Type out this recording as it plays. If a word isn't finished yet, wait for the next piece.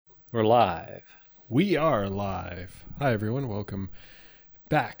We're live. We are live. Hi, everyone. Welcome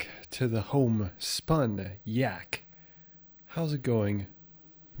back to the Homespun Yak. How's it going,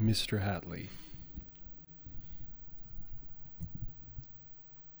 Mr. Hatley?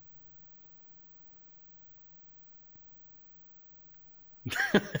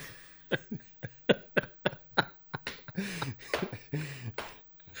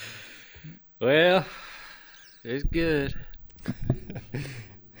 Well, it's good.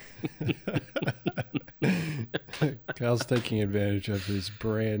 Kyle's taking advantage of his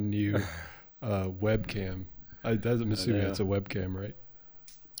brand new webcam. I'm assuming it's a webcam, right?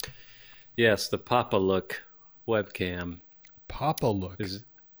 Yes, the Papa Look webcam. Papa Look.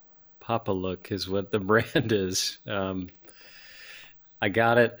 Papa Look is what the brand is. I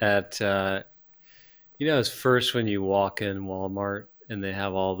got it at, it's first when you walk in Walmart and they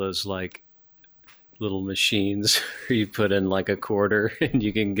have all those like little machines where you put in like a quarter and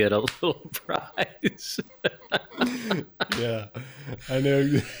you can get a little prize. Yeah, I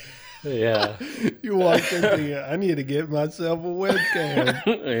know. Yeah. You walked in thinking, I need to get myself a webcam.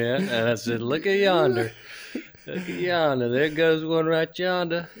 Yeah, and I said, look at yonder. Look at yonder. There goes one right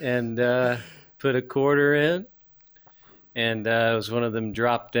yonder. And put a quarter in. And it was one of them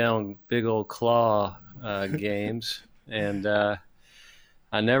drop down big old claw games. And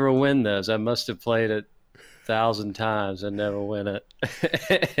I never win those. I must have played it 1,000 times and never win it.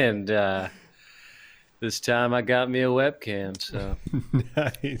 And this time I got me a webcam. So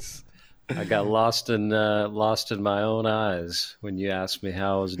Nice. I got lost in my own eyes when you asked me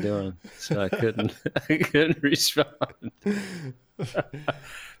how I was doing, so I couldn't respond.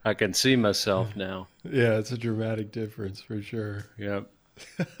 I can see myself now. Yeah, it's a dramatic difference for sure. Yep.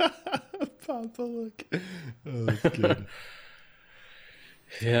 Papa Look. Oh, that's good.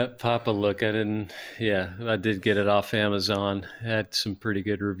 Yeah, Papa Look. I did get it off Amazon. It had some pretty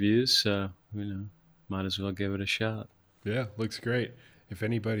good reviews, so might as well give it a shot. Yeah, looks great. If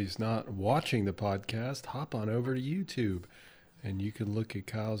anybody's not watching the podcast, hop on over to YouTube and you can look at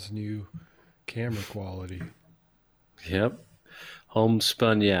Kyle's new camera quality. Yep.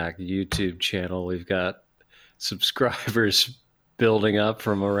 Homespun Yak YouTube channel. We've got subscribers building up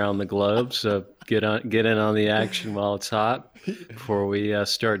from around the globe, so get in on the action while it's hot before we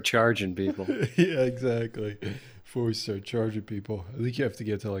start charging people. Yeah, exactly. Before we start charging people, I think you have to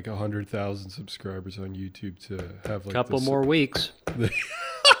get to like 100,000 subscribers on YouTube to have like a couple more weeks.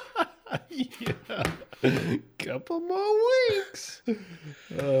 Yeah, couple more weeks.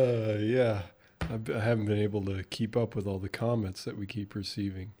 Yeah, I haven't been able to keep up with all the comments that we keep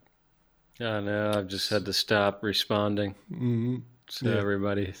receiving. I know. I've just had to stop responding. Mm-hmm. So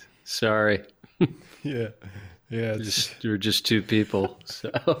everybody, sorry. Yeah. Yeah, we're just two people. So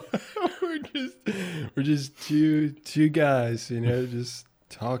we're just two guys, just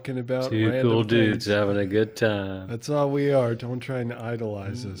talking about two random cool things. dudes having a good time. That's all we are. Don't try and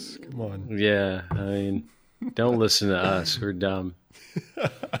idolize us. Come on. Yeah, I mean, don't listen to us. We're dumb,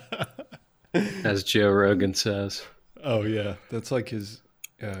 as Joe Rogan says. Oh yeah, that's like his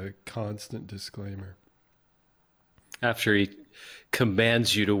constant disclaimer. After he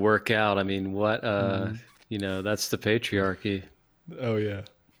commands you to work out, I mean, what? That's the patriarchy. Oh yeah,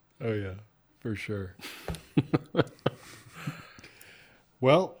 for sure.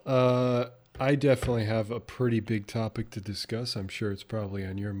 Well, I definitely have a pretty big topic to discuss. I'm sure it's probably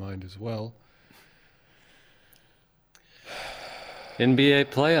on your mind as well. NBA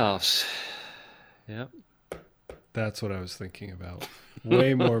playoffs. Yep. That's what I was thinking about.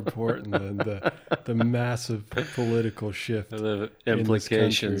 Way more important than the massive political shift. The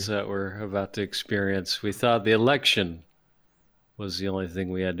implications that we're about to experience. We thought the election was the only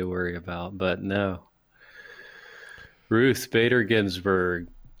thing we had to worry about, but no. Ruth Bader Ginsburg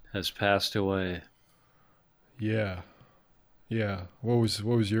has passed away. Yeah. Yeah. What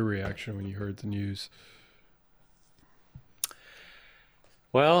was your reaction when you heard the news?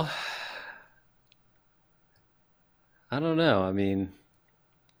 Well, I don't know. I mean,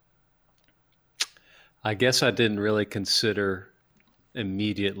 I guess I didn't really consider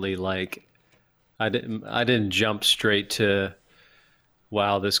immediately, like I didn't jump straight to,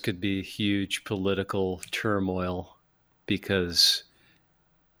 wow, this could be huge political turmoil because,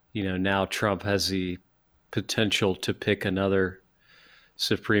 now Trump has the potential to pick another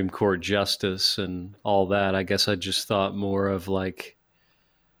Supreme Court justice and all that. I guess I just thought more of like,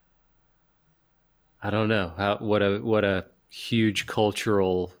 I don't know, what a huge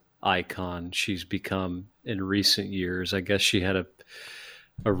cultural icon she's become in recent years. I guess she had a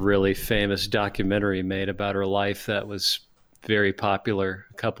really famous documentary made about her life that was very popular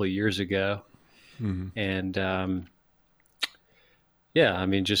a couple of years ago. Mm-hmm. And Yeah, I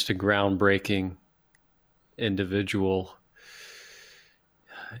mean, just a groundbreaking individual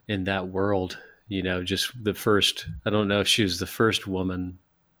in that world. Just the first, I don't know if she was the first woman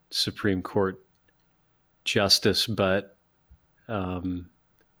Supreme Court justice, but um,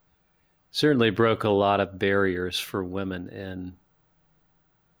 certainly broke a lot of barriers for women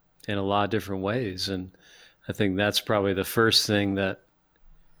in a lot of different ways. And I think that's probably the first thing that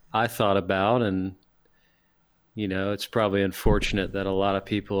I thought about. And, it's probably unfortunate that a lot of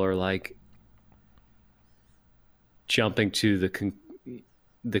people are like jumping to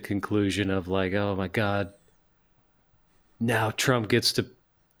the conclusion of like, oh my God, now Trump gets to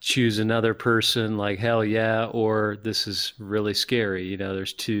choose another person, like hell yeah, or this is really scary.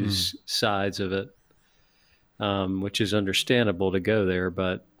 There's two sides of it, which is understandable to go there,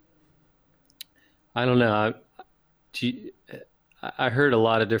 but I don't know. I heard a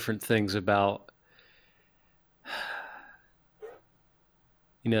lot of different things about,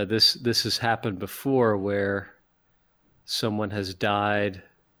 this has happened before where someone has died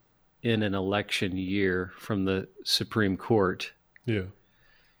in an election year from the Supreme Court. Yeah.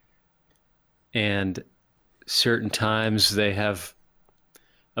 And certain times they have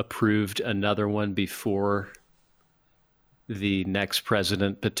approved another one before the next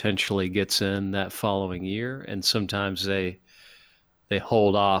president potentially gets in that following year. And sometimes they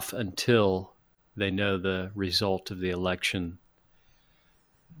hold off until they know the result of the election.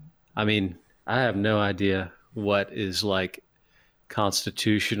 I mean, I have no idea what is like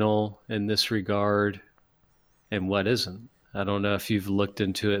constitutional in this regard and what isn't. I don't know if you've looked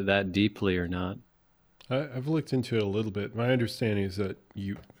into it that deeply or not. I've looked into it a little bit. My understanding is that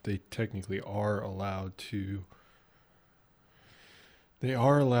they technically are allowed to. They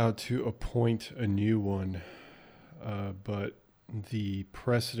are allowed to appoint a new one, but the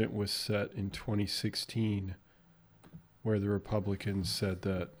precedent was set in 2016, where the Republicans said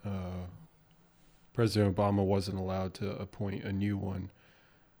that President Obama wasn't allowed to appoint a new one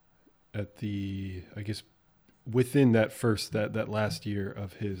at I guess, within that last year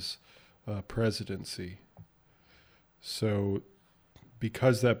of his presidency. So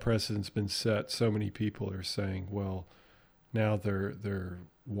because that precedent's been set, so many people are saying, well, now they're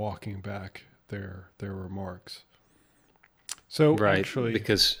walking back their remarks. So right, actually,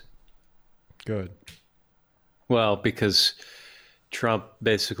 because good. Well, because Trump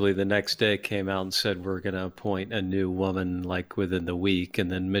basically the next day came out and said we're going to appoint a new woman like within the week, and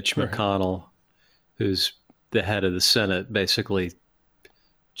then Mitch McConnell, who's the head of the Senate, basically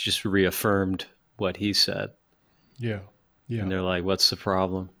just reaffirmed what he said. Yeah. And they're like, what's the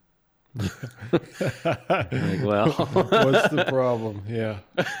problem? Like, well, what's the problem? Yeah.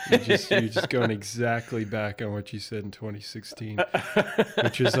 You're just going exactly back on what you said in 2016,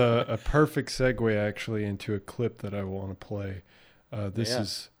 which is a perfect segue actually into a clip that I want to play. This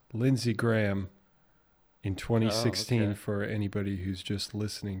is Lindsey Graham in 2016 for anybody who's just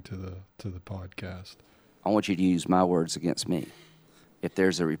listening to the podcast. I want you to use my words against me. If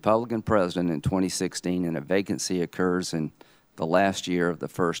there's a Republican president in 2016 and a vacancy occurs in the last year of the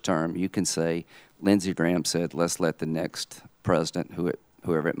first term, you can say, Lindsey Graham said, let's let the next president,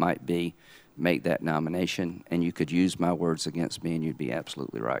 whoever it might be, make that nomination. And you could use my words against me, and you'd be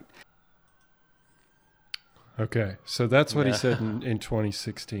absolutely right. Okay, so that's what he said in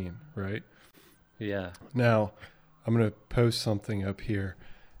 2016, right? Yeah. Now, I'm going to post something up here,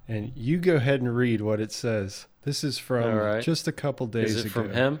 and you go ahead and read what it says. This is from just a couple days ago. Is it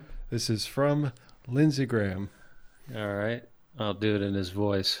from him? This is from Lindsey Graham. All right. I'll do it in his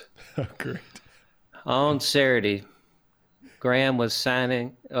voice. Oh, great. On Saturday, Graham was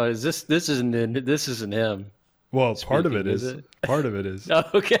signing. Oh, this isn't him. Well, speaking, part of it is. it? Part of it is.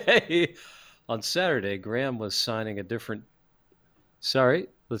 Okay. On Saturday, Graham was signing a different. Sorry,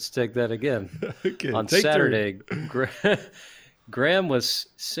 let's take that again. Okay, on Saturday, Graham was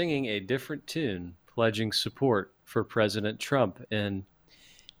singing a different tune, pledging support for President Trump in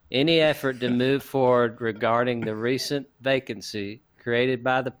any effort to move forward regarding the recent vacancy created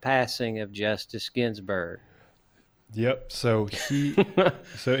by the passing of Justice Ginsburg. Yep. So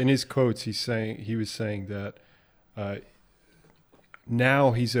so in his quotes, he was saying that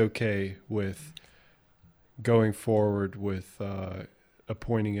now he's okay with going forward with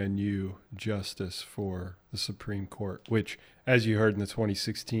appointing a new justice for the Supreme Court, which, as you heard in the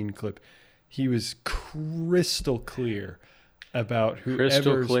 2016 clip, he was crystal clear about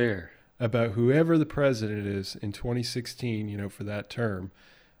whoever the president is in 2016, for that term.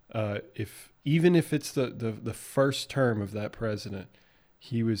 Even if it's the first term of that president,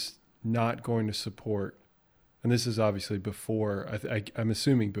 he was not going to support. And this is obviously before, I'm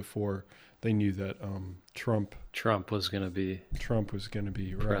assuming before they knew that Trump was going to be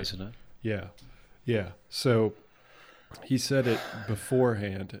right. president. Yeah, yeah. So he said it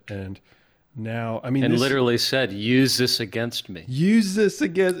beforehand, and now I mean, And literally said, "Use this against me." use this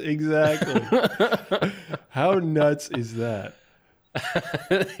against exactly. How nuts is that?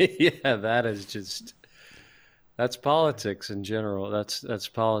 Yeah, that is just that's politics in general. That's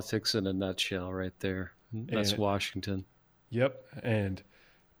politics in a nutshell, right there. That's And- Washington. Yep. And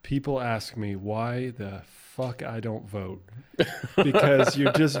people ask me why the fuck I don't vote. Because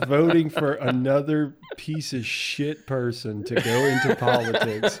you're just voting for another piece of shit person to go into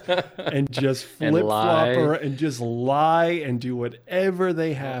politics and just And flip flop lie. and just lie and do whatever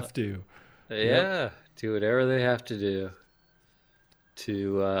they have to. Yeah, do whatever they have to do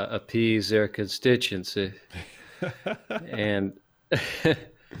to appease their constituency. And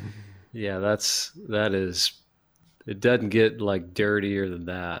yeah, that is. It doesn't get like dirtier than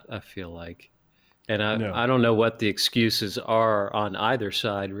that, I feel like. And No. I don't know what the excuses are on either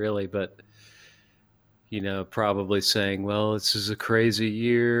side, really, but, probably saying, well, this is a crazy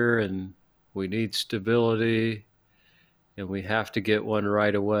year and we need stability and we have to get one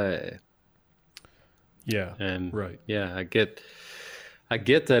right away. Yeah. And Right. yeah, I get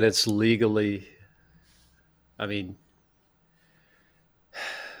that it's legally, I mean,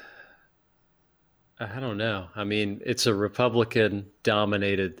 I don't know. I mean, it's a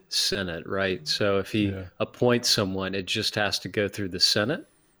Republican-dominated Senate, right? So if he Yeah. appoints someone, it just has to go through the Senate.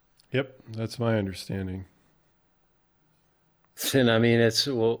 Yep. That's my understanding. And I mean,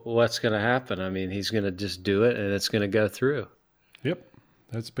 what's going to happen? I mean, he's going to just do it, and it's going to go through. Yep.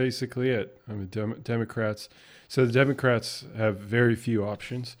 That's basically it. I mean, Democrats. So the Democrats have very few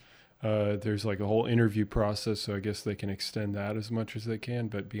options. There's like a whole interview process, so I guess they can extend that as much as they can.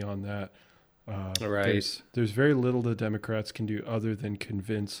 But beyond that, Right. there's very little the Democrats can do other than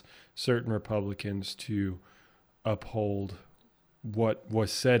convince certain Republicans to uphold what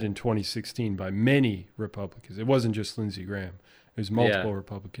was said in 2016 by many Republicans. It wasn't just Lindsey Graham. There's multiple Yeah.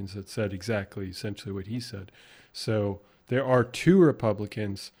 Republicans that said essentially what he said. So there are two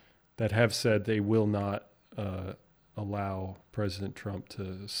Republicans that have said they will not allow President Trump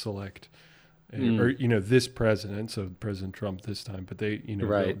to select this president, so President Trump this time, but they,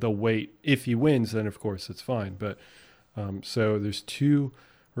 Right. they'll wait. If he wins, then of course it's fine. But so there's two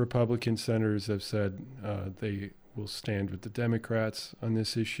Republican senators that have said they will stand with the Democrats on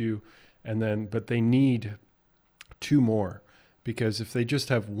this issue, but they need two more, because if they just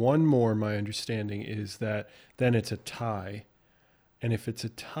have one more, my understanding is that then it's a tie, and if it's a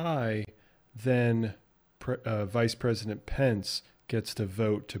tie, then Vice President Pence gets to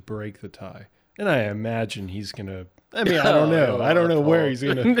vote to break the tie. And I imagine he's going to, I mean, I don't know. I don't know where he's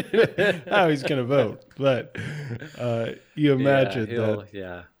going to, how he's going to vote. But you imagine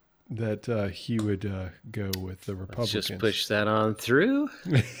that he would go with the Republicans. Let's just push that on through.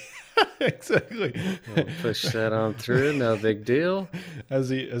 Exactly. We'll push that on through. No big deal. As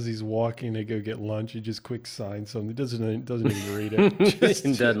he's walking to go get lunch, he just quick signs something. He doesn't even read it.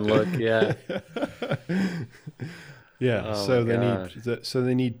 It doesn't look. Yeah. Yeah. Oh So my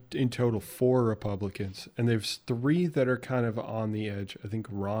they need in total 4 Republicans, and there's 3 that are kind of on the edge. I think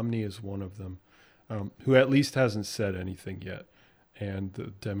Romney is one of them, who at least hasn't said anything yet. And the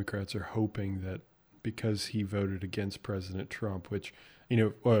Democrats are hoping that because he voted against President Trump, which,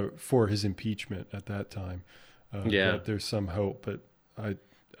 for his impeachment at that time, that there's some hope. But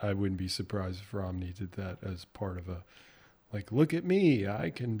I wouldn't be surprised if Romney did that as part of look at me,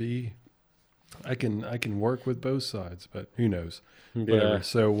 I can work with both sides, but who knows? Whatever. Yeah.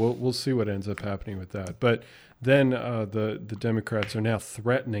 So we'll see what ends up happening with that. But then the Democrats are now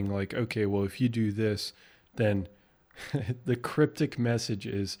threatening, okay, well, if you do this, then the cryptic message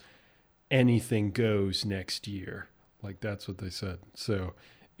is anything goes next year. That's what they said. So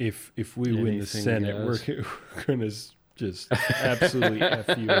if we win the Anything Senate, goes. we're going to just absolutely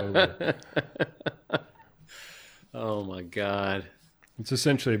F you over. Oh my God. It's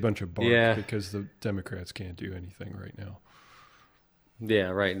essentially a bunch of bark Yeah. because the Democrats can't do anything right now. Yeah,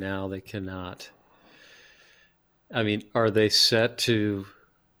 right now they cannot. I mean, are they set to?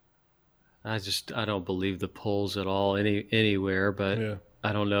 I don't believe the polls at all anywhere, but Yeah.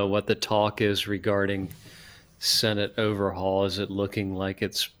 I don't know what the talk is regarding Senate overhaul. Is it looking like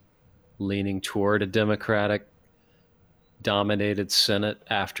it's leaning toward a Democratic dominated Senate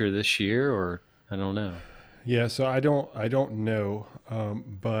after this year, or I don't know. Yeah, so I don't know,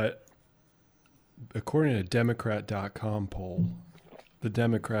 but according to a Democrat.com poll, the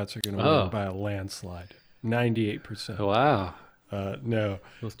Democrats are going to win by a landslide, 98%. Wow. No,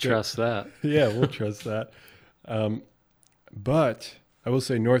 We'll trust that. yeah, we'll trust that. But I will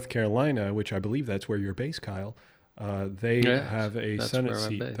say North Carolina, which I believe that's where you're based, Kyle. They have a Senate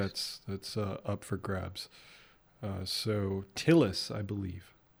seat that's up for grabs. So Tillis, I believe.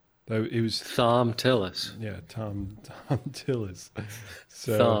 It was Thom Tillis. Yeah, Tom Tillis.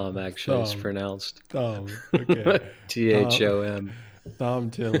 So, Thom, actually, is pronounced. Thom, okay. Thom. Thom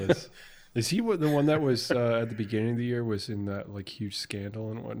Tillis. Is he the one that was at the beginning of the year was in that like huge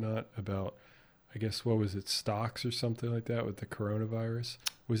scandal and whatnot about, I guess, what was it, stocks or something like that with the coronavirus?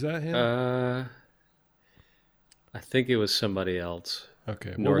 Was that him? I think it was somebody else.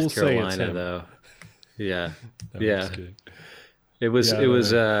 Okay, North Carolina, though. Yeah, yeah. It was.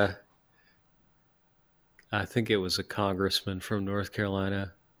 I think it was a congressman from North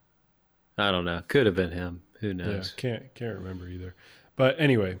Carolina. I don't know. Could have been him. Who knows? Yeah, can't remember either. But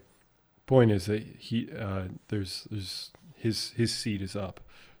anyway, point is that he there's his seat is up.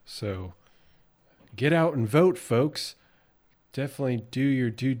 So get out and vote, folks. Definitely do your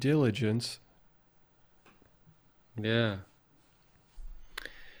due diligence. Yeah.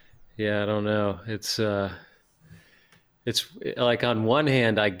 Yeah, I don't know. It's like on one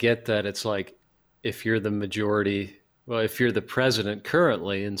hand, I get that it's like if you're the majority, well, if you're the president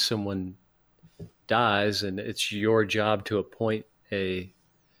currently and someone dies and it's your job to appoint a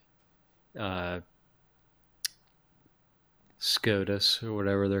SCOTUS or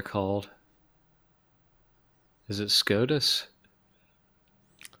whatever they're called. Is it SCOTUS?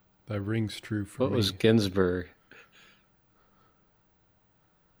 That rings true for me. What was Ginsburg?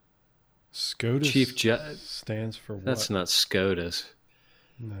 SCOTUS Chief Judge stands for what? That's not SCOTUS.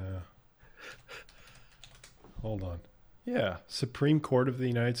 No. Hold on. Yeah, Supreme Court of the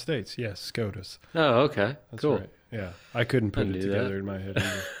United States. Yes, SCOTUS. Oh, okay. That's cool. Right. Yeah, I couldn't put it together in my head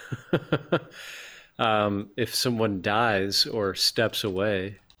either. If someone dies or steps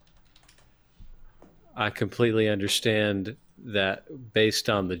away, I completely understand that based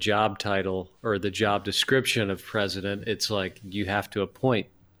on the job title or the job description of president, it's like you have to appoint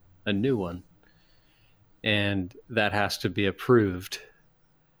a new one, and that has to be approved.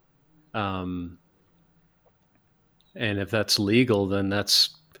 And if that's legal, then I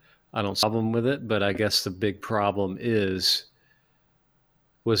don't see a problem with it. But I guess the big problem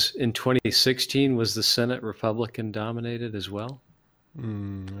was in 2016, was the Senate Republican dominated as well? I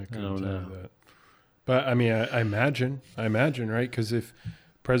don't know that. But I mean, I imagine, right? Because if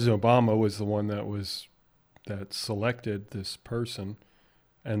President Obama was the one that selected this person,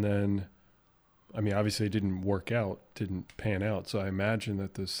 and then, I mean, obviously it didn't pan out. So I imagine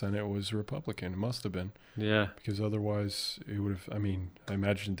that the Senate was Republican. It must have been. Yeah. Because otherwise it would have, I mean, I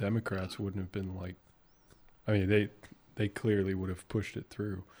imagine Democrats wouldn't have been like, I mean, they clearly would have pushed it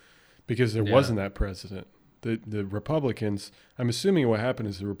through because there wasn't that precedent. The Republicans, I'm assuming what happened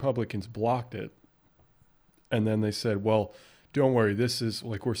is the Republicans blocked it. And then they said, well, don't worry, this is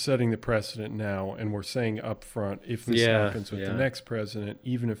like we're setting the precedent now, and we're saying up front, if this happens with the next president,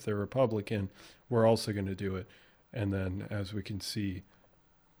 even if they're Republican, we're also going to do it. And then, as we can see,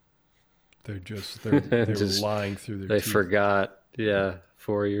 they were lying through their teeth. They forgot,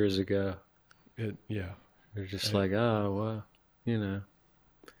 4 years ago. They're just like, oh, well, you know.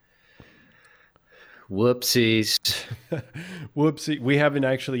 Whoopsies. Whoopsie. We haven't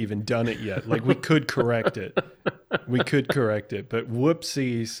actually even done it yet. Like, we could correct it. But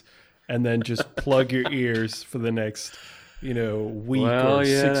whoopsies, and then just plug your ears for the next, week or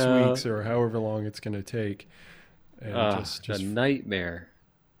 6 weeks or however long it's going to take. And just a nightmare.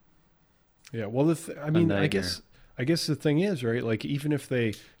 Yeah. Well, I guess the thing is, right? Like, even if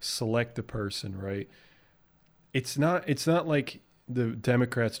they select the person, right? It's not like the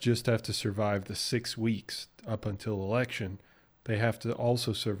Democrats just have to survive the 6 weeks up until election. They have to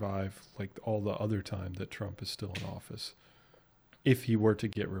also survive like all the other time that Trump is still in office, if he were to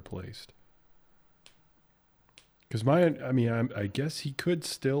get replaced. Because I guess he could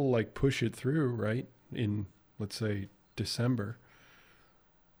still like push it through, right? In, let's say, December.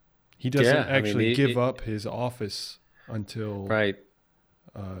 He doesn't give up his office until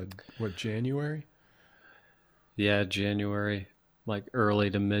January? Yeah, January, like early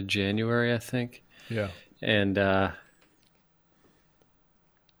to mid-January, I think. Yeah. And I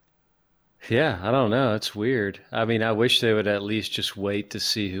don't know. It's weird. I mean, I wish they would at least just wait to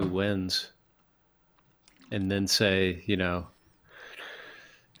see who wins, and then say, I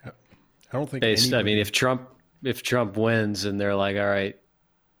don't think. If Trump wins, and they're like, all right.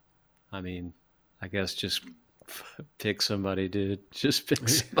 I mean, I guess just pick somebody, dude. Just pick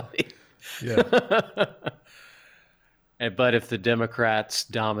somebody. Yeah. But if the Democrats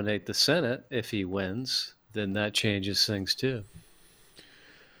dominate the Senate, if he wins, then that changes things too.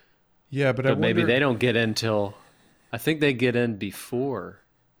 Yeah, but maybe they don't get in till I think they get in before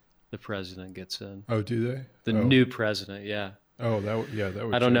the president gets in. Oh, do they? The new president, yeah. Oh, that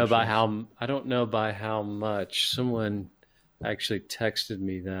would. I don't know change by things. how. I don't know by how much. Someone actually texted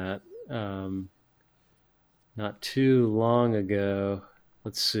me that not too long ago.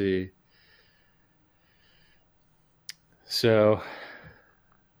 Let's see. So,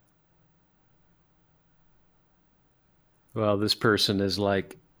 well, this person is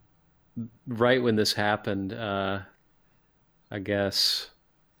like, right when this happened, I guess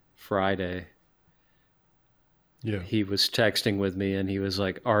Friday, Yeah. he was texting with me and he was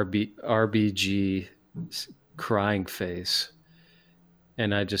like RBG crying face.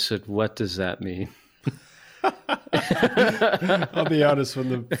 And I just said, what does that mean? I'll be honest. When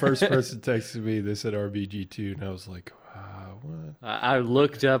the first person texted me, they said RBG2, and I was like, what? I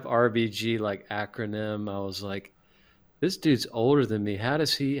looked up RBG like acronym. I was like, this dude's older than me. How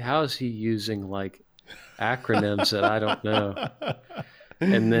is he using like acronyms that I don't know?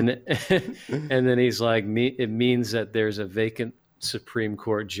 And then and then he's like, it means that there's a vacant Supreme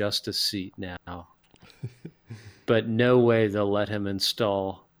Court justice seat now. But no way they'll let him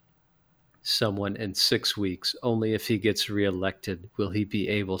install someone in 6 weeks. Only if he gets reelected will he be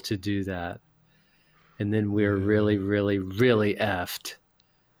able to do that. And then we're really, really, really effed.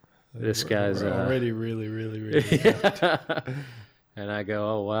 This guy's We're already really, really, really. effed. And I go,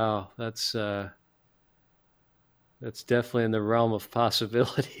 oh wow, that's definitely in the realm of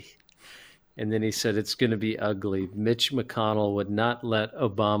possibility. And then he said it's going to be ugly. Mitch McConnell would not let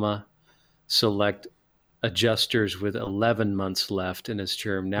Obama select adjusters with 11 months left in his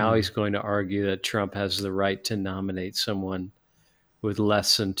term. Now he's going to argue that Trump has the right to nominate someone with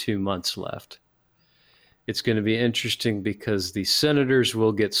less than 2 months left. It's going to be interesting because the senators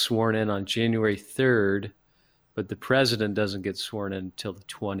will get sworn in on January 3rd, but the president doesn't get sworn in until the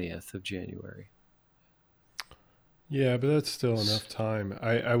 20th of January. Yeah, but that's still enough time.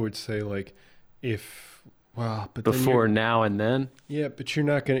 I would say like if but before now and then. Yeah, but you're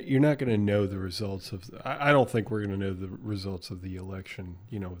not gonna know the results of. I don't think we're gonna know the results of the election.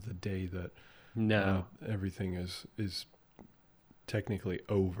 The day that everything is technically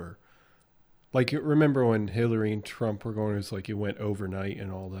over. Like remember when Hillary and Trump were going? It was like it went overnight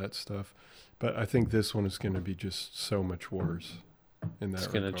and all that stuff. But I think this one is going to be just so much worse. It's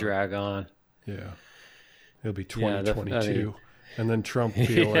going to drag on. Yeah. It'll be 2022. And then Trump will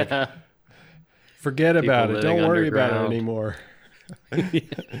be like, forget about it. Don't worry about it anymore.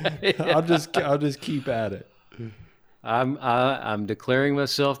 I'll just keep at it. I'm declaring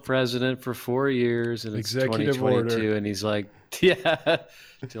myself president for 4 years, and it's Executive 2022. order. And he's like, yeah,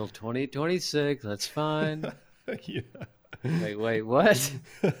 till 2026. That's fine. Yeah. Wait, what?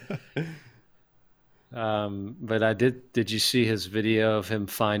 But I did. Did you see his video of him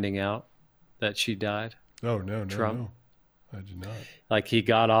finding out that she died? Oh no, Trump? No. I did not. Like he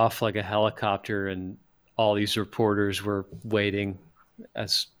got off like a helicopter, and all these reporters were waiting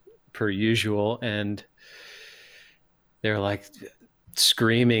as per usual, and they're like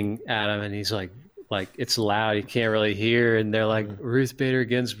screaming at him, and he's like it's loud, you can't really hear, and they're like, Ruth Bader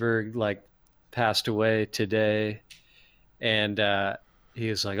Ginsburg like passed away today, and he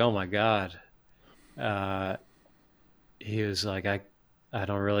was like, oh my God. He was like, I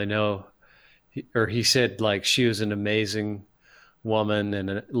don't really know. He said like she was an amazing woman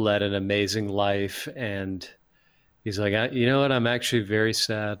and led an amazing life. And he's like, you know what? I'm actually very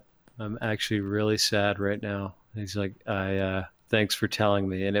sad. I'm actually really sad right now. And he's like, thanks for telling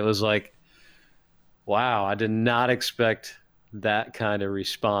me. And it was like, wow, I did not expect that kind of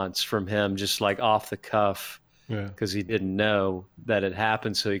response from him, just like off the cuff. Yeah. Because he didn't know that it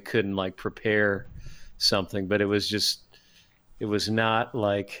happened, so he couldn't like prepare something. But it was not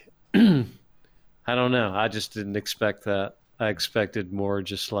like, I don't know. I just didn't expect that. I expected more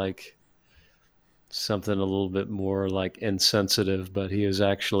just like something a little bit more like insensitive, but he was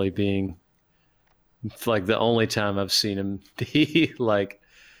actually being like the only time I've seen him be like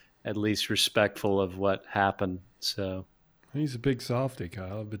at least respectful of what happened. So he's a big softy,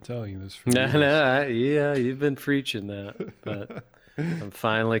 Kyle. I've been telling you this for no, years. yeah, you've been preaching that, but I'm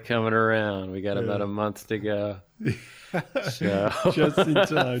finally coming around. We got about a month to go. So just in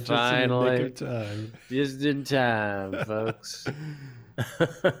time, finally, just in the nick of time. Just in time, folks.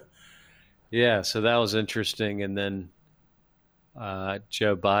 Yeah, so that was interesting. And then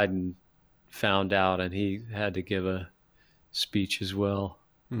Joe Biden found out, and he had to give a speech as well.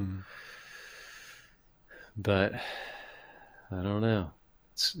 But I don't know.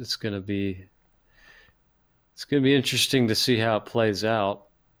 It's going to be interesting to see how it plays out.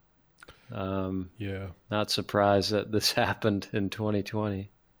 Yeah. Not surprised that this happened in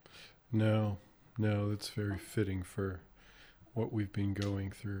 2020. No, No, that's very fitting for what we've been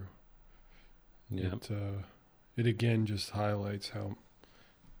going through. Yeah. It again just highlights how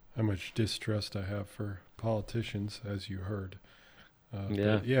much distrust I have for politicians, as you heard.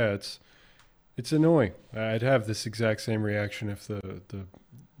 Yeah. But yeah, it's annoying. I'd have this exact same reaction if the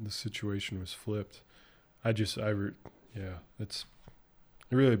situation was flipped. It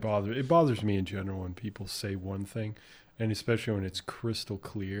really bothers me in general when people say one thing, and especially when it's crystal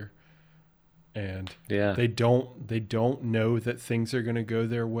clear, and Yeah. they don't know that things are going to go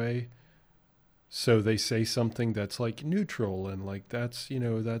their way. So they say something that's like neutral and like that's the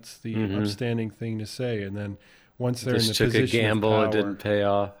Mhm. upstanding thing to say, and then once they're in the Just took a position gamble, of it power, didn't pay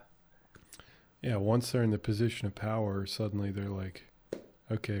off. yeah, once they're in the position of power, suddenly they're like,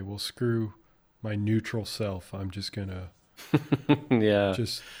 okay, well, screw my neutral self. I'm just gonna Yeah.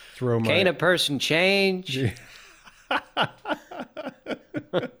 just throw my. Can't a person change? Yeah.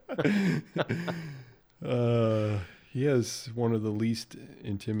 He has one of the least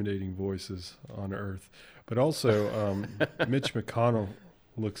intimidating voices on earth, but also Mitch McConnell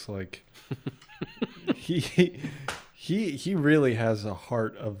looks like he really has a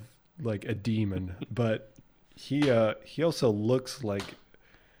heart of like a demon, but he also looks like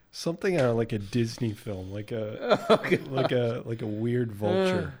something out of like a Disney film, like a weird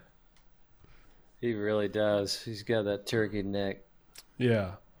vulture. He really does. He's got that turkey neck.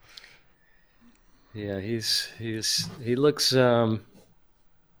 Yeah. Yeah, he looks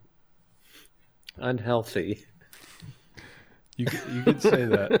unhealthy. You could say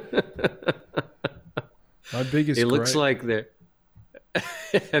that. My biggest He looks gripe- like the.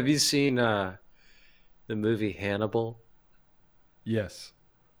 Have you seen the movie Hannibal? Yes.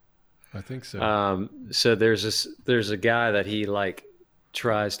 I think so. So there's a guy that he like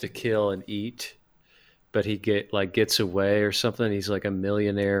tries to kill and eat, but he gets away or something. He's like a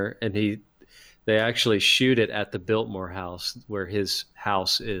millionaire, and they actually shoot it at the Biltmore house, where his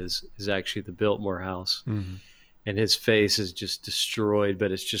house is actually the Biltmore house. Mhm. And his face is just destroyed,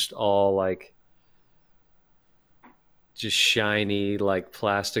 but it's just all like just shiny, like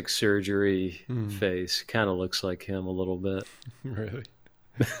plastic surgery face. Kind of looks like him a little bit. Really?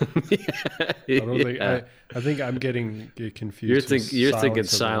 I I think I'm getting confused. You're with thinking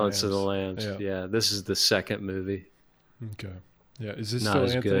Silence of the Lambs. Lambs. Yeah, this is the second movie. Okay. Yeah. Is this Not still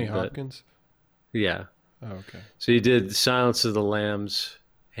as Anthony good, but- Hopkins? Yeah. Oh, okay. So you did Silence of the Lambs,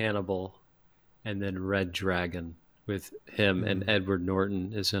 Hannibal, and then Red Dragon with him and Edward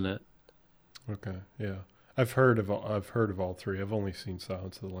Norton is in it. Okay. Yeah. I've heard of all three. I've only seen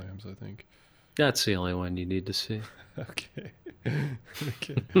Silence of the Lambs, I think. That's the only one you need to see. Okay.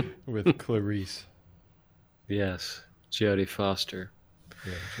 Okay. With Clarice. Yes, Jodie Foster.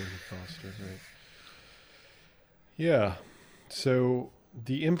 Yeah, Jodie Foster, right. Yeah. So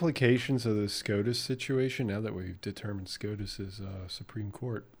the implications of the SCOTUS situation, now that we've determined SCOTUS is Supreme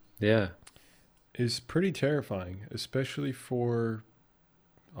Court, Yeah. is pretty terrifying, especially for,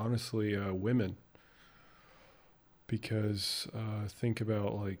 honestly, women. Because think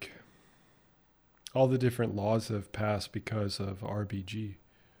about like all the different laws that have passed because of RBG,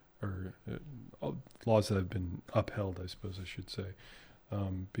 or laws that have been upheld, I suppose I should say,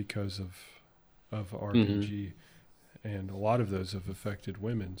 because of RBG, and a lot of those have affected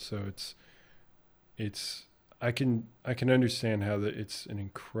women. So it's I can understand how that it's an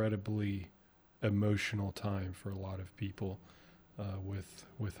incredibly emotional time for a lot of people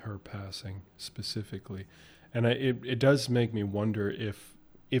with her passing specifically, and it does make me wonder if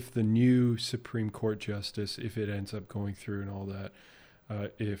the new Supreme Court justice, if it ends up going through and all that,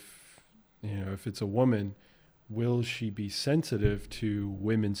 if it's a woman, will she be sensitive to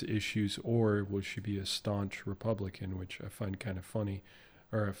women's issues, or will she be a staunch Republican, which I find kind of funny,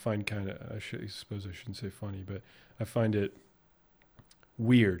 or I suppose I shouldn't say funny, but I find it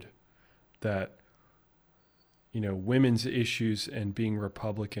weird that women's issues and being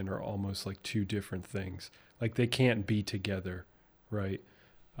Republican are almost like two different things. Like they can't be together, right?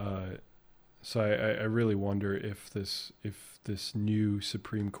 So I really wonder if this new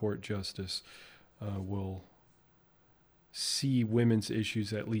Supreme Court justice will see women's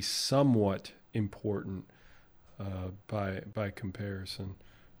issues at least somewhat important by comparison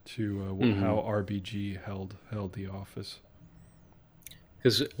to how RBG held the office.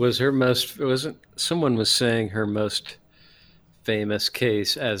 Because someone was saying her most famous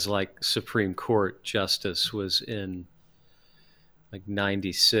case as like Supreme Court justice was in like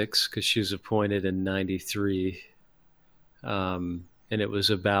 96, because she was appointed in 93. And it was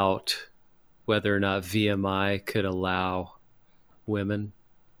about whether or not VMI could allow women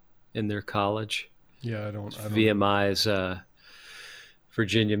in their college. Yeah, I don't VMI is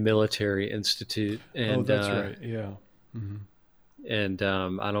Virginia Military Institute, and Oh, that's right. Yeah. Hmm. and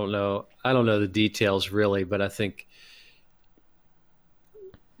I don't know the details really, but I think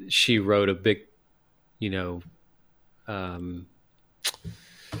she wrote a big, you know, um,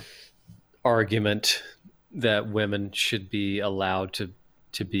 argument that women should be allowed to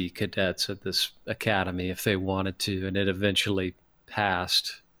be cadets at this academy if they wanted to, and it eventually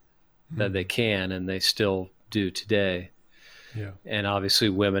passed that they can, and they still do today. Yeah. And obviously,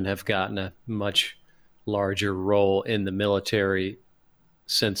 women have gotten a much larger role in the military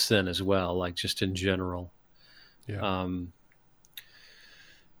since then as well, like just in general. Yeah.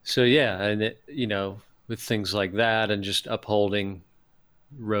 So yeah, and it, with things like that, and just upholding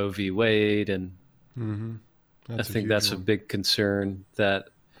Roe v. Wade, and Mm-hmm. I think that's a big concern that,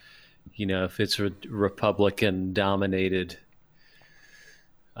 if it's a Republican dominated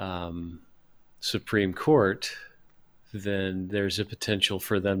Supreme Court, then there's a potential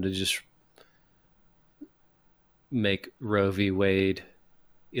for them to just make Roe v. Wade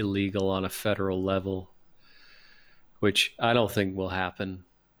illegal on a federal level, which I don't think will happen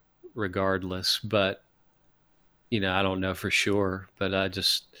regardless. But, I don't know for sure, but I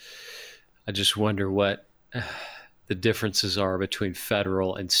just wonder what the differences are between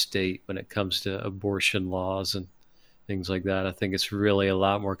federal and state when it comes to abortion laws and things like that. I think it's really a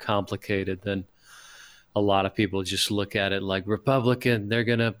lot more complicated than a lot of people just look at it like Republican. They're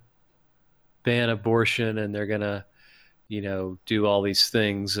going to ban abortion, and they're going to, do all these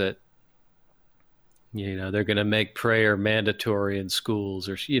things that, they're going to make prayer mandatory in schools,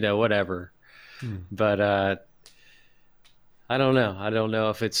 or, whatever. But I don't know. I don't know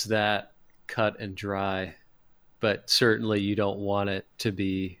if it's that cut and dry, but certainly you don't want it to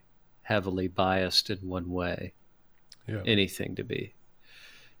be heavily biased in one way. Yeah. Anything to be,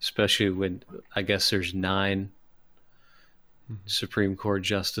 especially when I guess there's 9 Supreme Court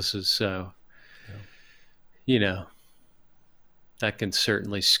justices. So, that can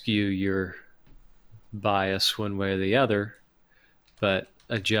certainly skew your bias one way or the other, but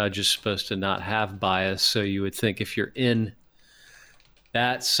a judge is supposed to not have bias. So you would think if you're in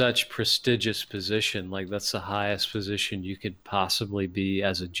that such prestigious position, like that's the highest position you could possibly be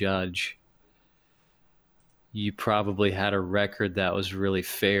as a judge, you probably had a record that was really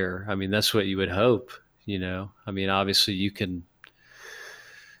fair. I mean, that's what you would hope, I mean, obviously you can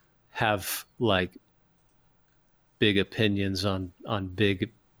have like big opinions on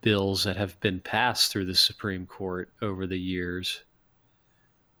big bills that have been passed through the Supreme Court over the years,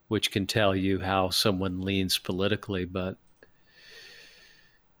 which can tell you how someone leans politically. But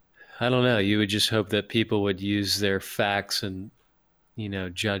I don't know. You would just hope that people would use their facts and,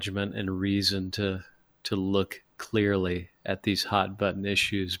 judgment and reason to look clearly at these hot button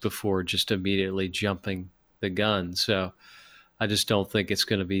issues before just immediately jumping the gun. So I just don't think it's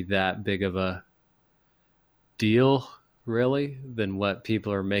going to be that big of a deal, really, than what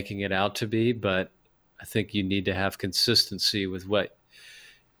people are making it out to be. But I think you need to have consistency with what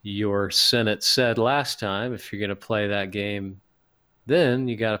your Senate said last time. If you're going to play that game, then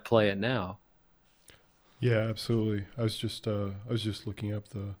you got to play it now. Yeah, absolutely. I was just looking up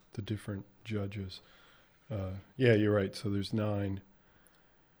the different judges. Yeah, you're right. So there's 9.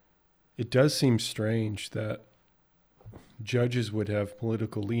 It does seem strange that judges would have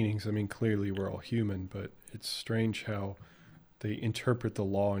political leanings. I mean, clearly we're all human, but it's strange how they interpret the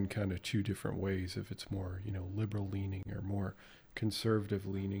law in kind of 2 different ways. If it's more, liberal leaning or more conservative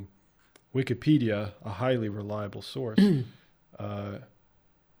leaning. Wikipedia, a highly reliable source,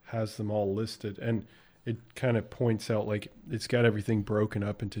 has them all listed, and it kind of points out like it's got everything broken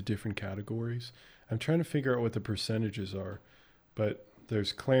up into different categories. I'm trying to figure out what the percentages are, but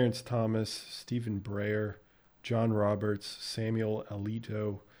there's Clarence Thomas, Stephen Breyer, John Roberts, Samuel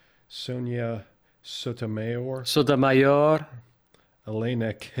Alito, Sonia Sotomayor,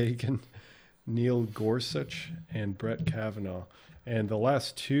 Elena Kagan, Neil Gorsuch, and Brett Kavanaugh. And the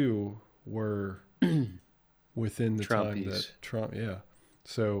last 2 were within the time that Trump,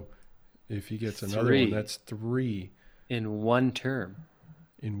 So if he gets another one, that's 3. In one term.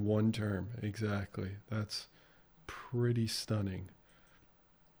 In one term, exactly. That's pretty stunning.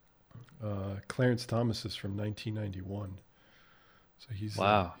 Clarence Thomas is from 1991. So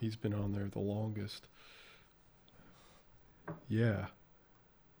he's been on there the longest. Yeah.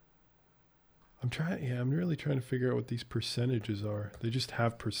 I'm really trying to figure out what these percentages are. They just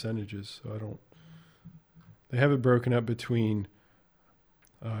have percentages, so they have it broken up between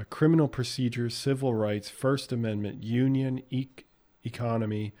criminal procedures, civil rights, First Amendment, union,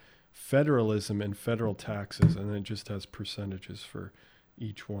 economy, federalism, and federal taxes, and it just has percentages for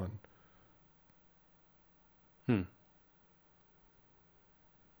each one.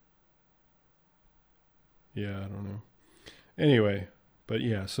 Yeah, I don't know. Anyway, but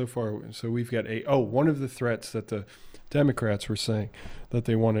yeah, so far, so we've got one of the threats that the Democrats were saying that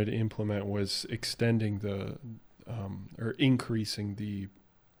they wanted to implement was extending or increasing the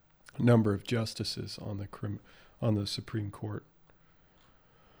number of justices on the Supreme Court.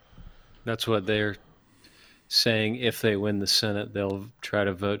 That's what they're saying. If they win the Senate, they'll try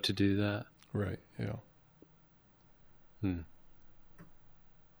to vote to do that. Right. Yeah. Hmm.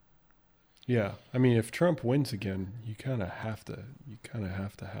 Yeah. I mean, if Trump wins again, you kind of have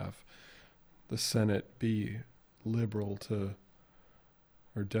to have the Senate be liberal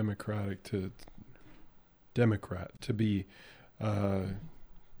or Democratic to Democrat to be to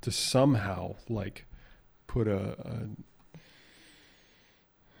somehow like put a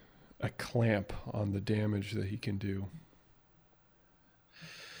clamp on the damage that he can do.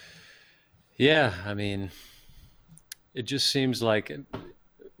 Yeah, I mean, it just seems like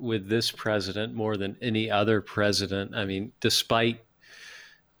with this president more than any other president, I mean, despite,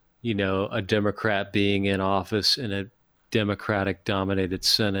 a Democrat being in office in a Democratic dominated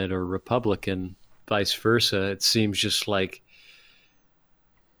Senate or Republican, vice versa, it seems just like,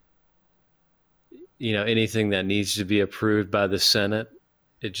 anything that needs to be approved by the Senate,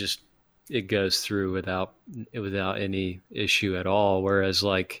 it goes through without any issue at all. Whereas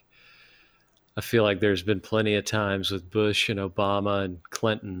like, I feel like there's been plenty of times with Bush and Obama and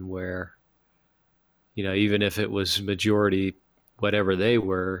Clinton where, even if it was majority, whatever they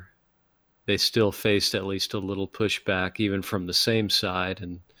were, they still faced at least a little pushback, even from the same side,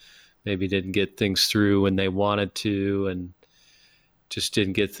 and maybe didn't get things through when they wanted to, and just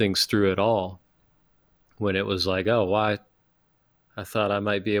didn't get things through at all. When it was like, oh, why? I thought I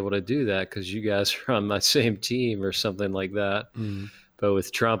might be able to do that because you guys are on my same team or something like that. Mm. But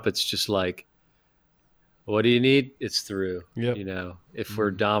with Trump, it's just like, what do you need? It's through. Yep. If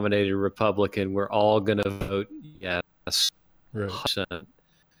we're dominated Republican, we're all going to vote yes. Right. 100%.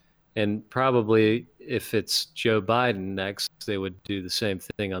 And probably if it's Joe Biden next, they would do the same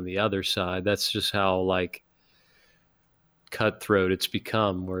thing on the other side. That's just how like cutthroat it's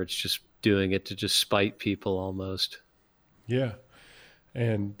become, where it's just doing it to just spite people almost. Yeah.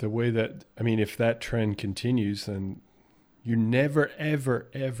 And the way that, I mean, if that trend continues, then you're never, ever,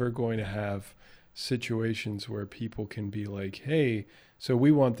 ever going to have situations where people can be like, hey, so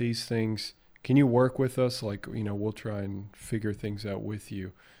we want these things. Can you work with us? Like, we'll try and figure things out with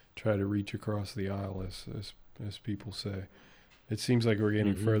you, try to reach across the aisle, as people say. It seems like we're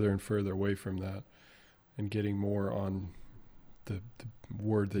getting further and further away from that and getting more on the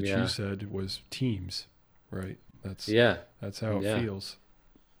word that you said was teams, right? That's how it feels.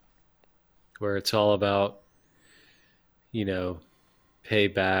 Where it's all about,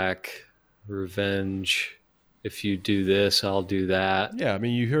 payback, revenge. If you do this, I'll do that. Yeah, I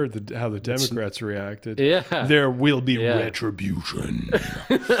mean, you heard how the Democrats reacted. Yeah. There will be retribution.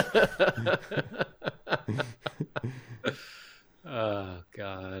 Oh,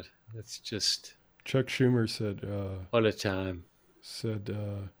 God. It's just... Chuck Schumer said... what a time. Said,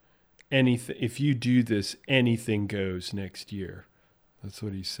 anything. If you do this, anything goes next year. That's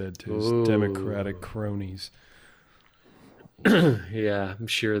what he said to his Democratic cronies. Yeah, I'm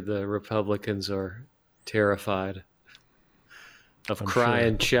sure the Republicans are terrified of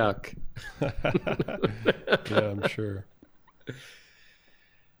crying Chuck. Yeah, I'm sure.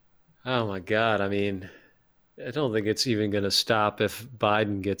 Oh my God. I mean, I don't think it's even going to stop if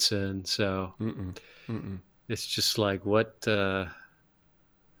Biden gets in. So it's just like, what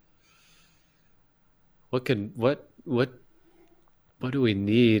do we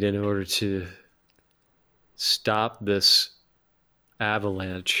need in order to stop this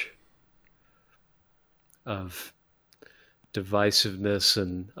avalanche of divisiveness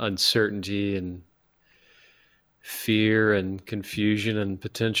and uncertainty and fear and confusion and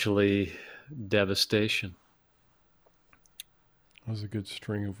potentially devastation? That was a good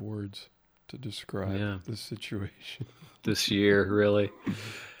string of words to describe this situation. This year, really.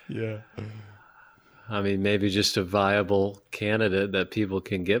 Yeah. I mean, maybe just a viable candidate that people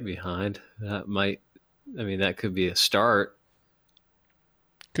can get behind. That could be a start.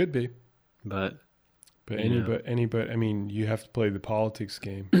 Could be. But anybody, I mean, you have to play the politics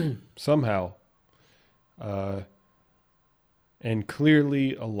game somehow. And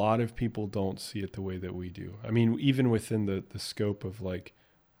clearly a lot of people don't see it the way that we do. I mean, even within the scope of like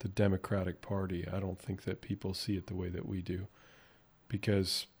the Democratic Party, I don't think that people see it the way that we do.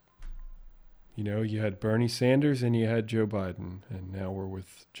 Because, you had Bernie Sanders and you had Joe Biden, and now we're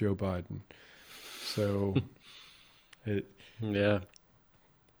with Joe Biden. So I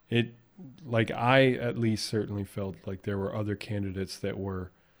at least certainly felt like there were other candidates that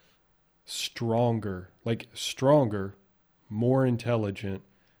were stronger, more intelligent,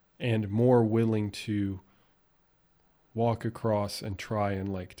 and more willing to walk across and try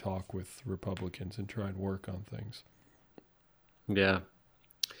and like talk with Republicans and try and work on things. Yeah.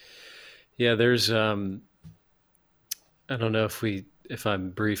 Yeah, there's I don't know if I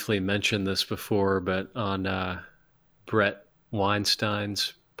briefly mentioned this before, but on Brett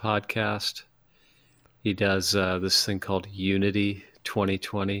Weinstein's podcast, he does this thing called Unity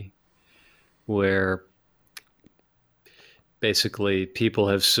 2020, where basically people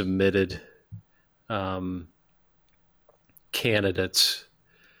have submitted candidates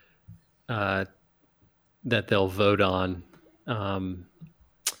that they'll vote on. And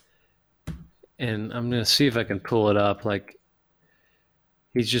I'm going to see if I can pull it up. Like,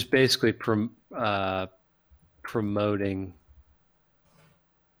 he's just basically promoting.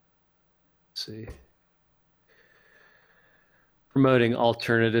 Let's see. Promoting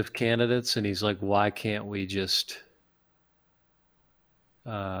alternative candidates, and he's like, why can't we just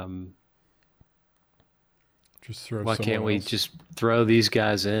throw why can't we else? just throw these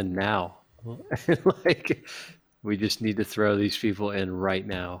guys in now? Like, we just need to throw these people in right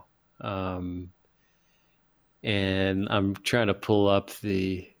now. And I'm trying to pull up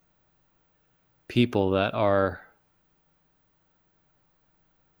the people that are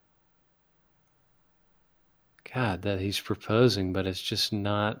that he's proposing, but it's just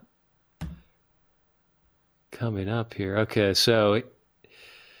not coming up here. Okay, so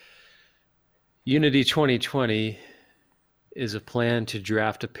Unity 2020 is a plan to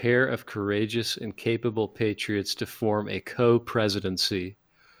draft a pair of courageous and capable patriots to form a co-presidency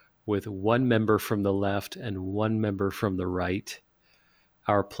with one member from the left and one member from the right.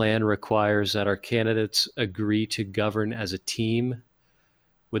 Our plan requires that our candidates agree to govern as a team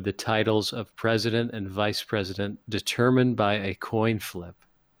with the titles of president and vice president determined by a coin flip.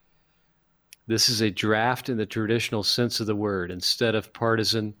 This is a draft in the traditional sense of the word. Instead of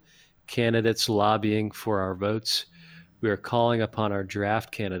partisan candidates lobbying for our votes, we are calling upon our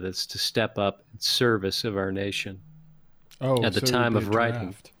draft candidates to step up in service of our nation. Oh, at the time of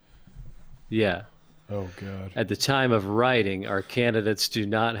writing. Yeah. Oh, God. At the time of writing, our candidates do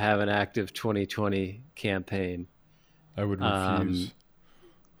not have an active 2020 campaign. I would refuse.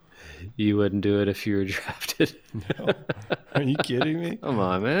 You wouldn't do it if you were drafted. No. Are you kidding me? Come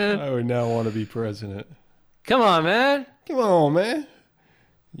on, man. I would not want to be president. Come on, man. Come on, man.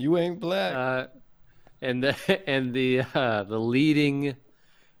 You ain't black. And the leading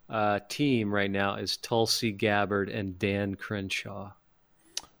team right now is Tulsi Gabbard and Dan Crenshaw.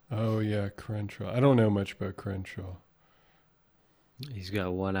 Oh, yeah, Crenshaw. I don't know much about Crenshaw. He's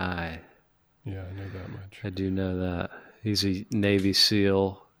got one eye. Yeah, I know that much. I do know that. He's a Navy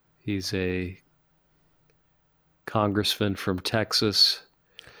SEAL. He's a congressman from Texas.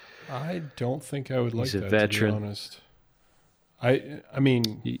 I don't think I would like He's a that, veteran. to be honest. I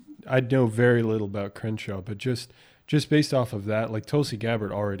mean, I know very little about Crenshaw, but just based off of that, like Tulsi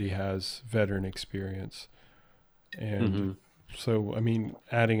Gabbard already has veteran experience. And so, I mean,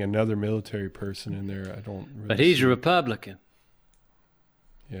 adding another military person in there, I don't really But he's see. a Republican.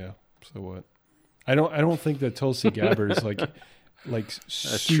 Yeah, so what? I don't think that Tulsi Gabbard is like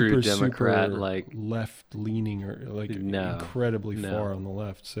true Democrat, super like left leaning or like No, incredibly no. far on the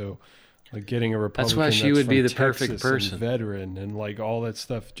left. So like getting a Republican That's why she would from be the Texas perfect and person. veteran and like all that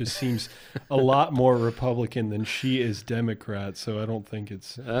stuff just seems a lot more Republican than she is Democrat. So I don't think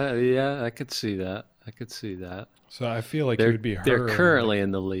it's. Yeah, I could see that. So I feel like it would be her. They're and, currently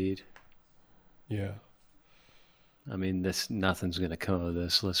in the lead. yeah. I mean, nothing's going to come of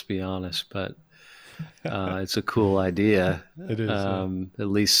this. Let's be honest, but it's a cool idea. It is. At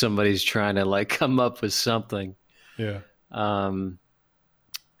least somebody's trying to like come up with something. Yeah.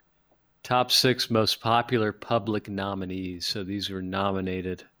 Top 6 most popular public nominees. So these were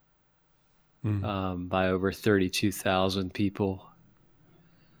nominated by over 32,000 people.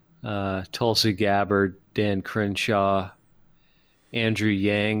 Tulsi Gabbard, Dan Crenshaw, Andrew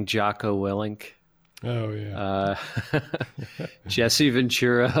Yang, Jocko Willink, Oh yeah. Jesse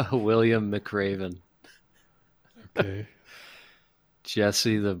Ventura, William McRaven. Okay.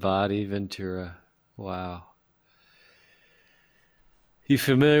 Jesse the Body Ventura. Wow. You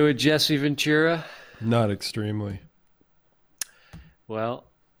familiar with Jesse Ventura? Not extremely. Well,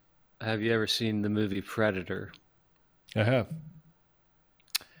 have you ever seen the movie Predator? I have.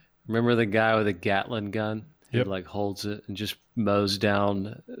 Remember the guy with a Gatling gun? He Yep. like holds it and just mows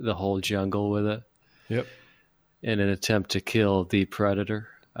down the whole jungle with it Yep. in an attempt to kill the Predator.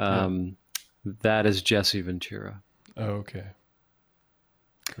 That is Jesse Ventura. Oh, okay.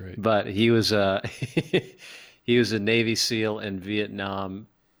 Great. But he was a he was a Navy SEAL in Vietnam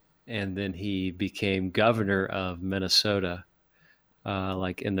and then he became governor of Minnesota,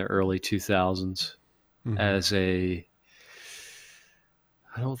 like in the early 2000s, as a,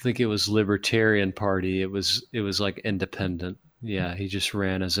 I don't think it was Libertarian Party. It was like independent. Yeah, he just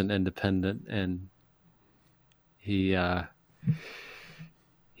ran as an independent, and he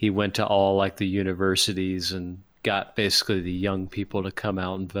went to all like the universities and got basically the young people to come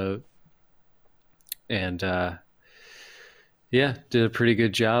out and vote. And yeah, did a pretty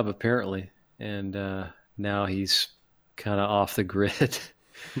good job apparently. And now he's kind of off the grid.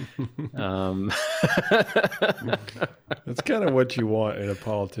 That's kind of what you want in a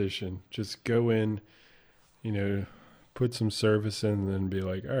politician. Just go in, put some service in, and then be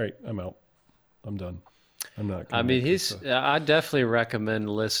like, all right, I'm out. I'm done. I'm not. I mean, I definitely recommend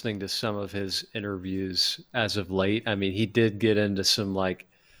listening to some of his interviews as of late. I mean, he did get into some like,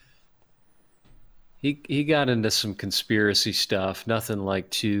 he got into some conspiracy stuff, nothing like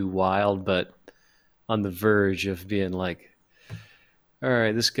too wild, but on the verge of being like, all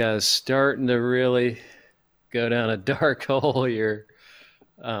right, this guy's starting to really go down a dark hole here.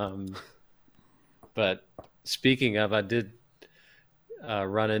 But speaking of, I did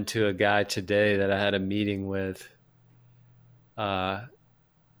run into a guy today that I had a meeting with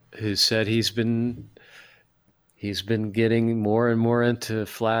who said he's been getting more and more into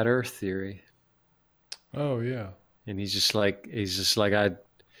flat earth theory. Oh yeah. And he's just like I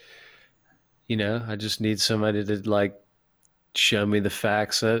just need somebody to like show me the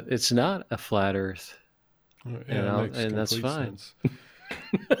facts that it's not a flat earth. Yeah, and that's fine.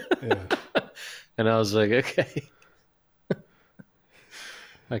 Yeah. And I was like, okay.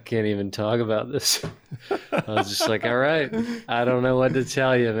 I can't even talk about this. I was just like, all right, I don't know what to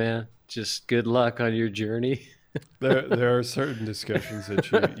tell you, man. Just good luck on your journey. There are certain discussions that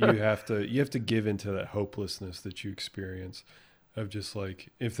you have to give into that hopelessness that you experience of just like,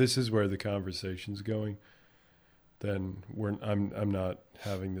 if this is where the conversation's going, then I'm not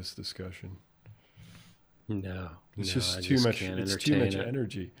having this discussion. No, it's just too much. It's too much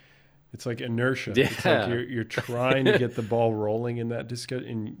energy. It's like inertia. Yeah. It's like you're trying to get the ball rolling in that discussion,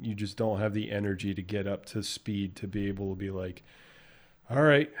 and you just don't have the energy to get up to speed to be able to be like, all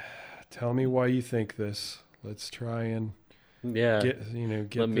right, tell me why you think this. Let's try and get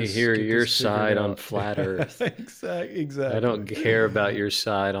Let me hear your side on flat Earth. Exactly. I don't care about your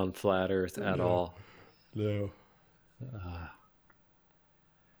side on flat Earth at all. No.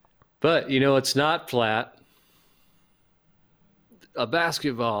 But it's not flat. A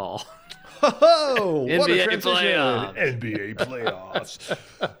basketball. Oh, what a NBA transition. NBA playoffs.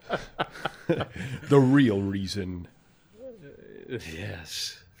 The real reason.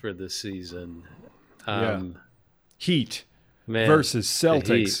 Yes, for the season. Heat man, versus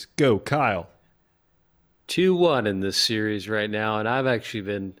Celtics. Go, Kyle. 2-1 in this series right now, and I've actually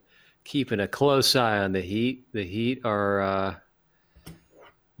been keeping a close eye on the Heat. The Heat are,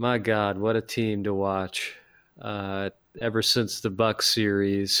 my God, what a team to watch. Ever since the Bucks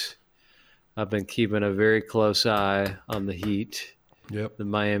series, I've been keeping a very close eye on the Heat. Yep. The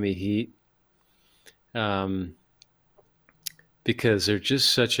Miami Heat. Because they're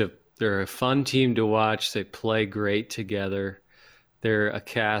just they're a fun team to watch. They play great together. They're a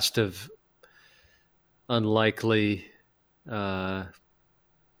cast of unlikely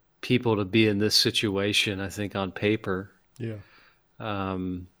people to be in this situation, I think, on paper. Yeah.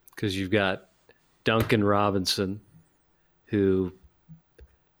 Because you've got Duncan Robinson, who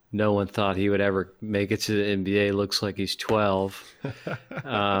no one thought he would ever make it to the NBA. Looks like he's 12.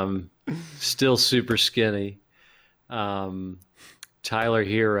 Still super skinny. Tyler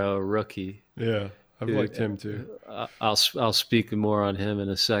Hero, a rookie. Yeah, I've liked him too. I'll speak more on him in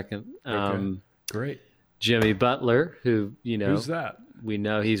a second. Okay. Great. Jimmy Butler, who who's that? We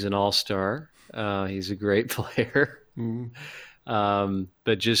know he's an all-star. He's a great player. Mm-hmm.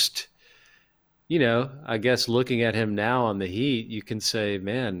 But just I guess looking at him now on the Heat, you can say,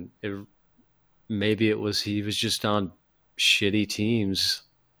 man, maybe he was just on shitty teams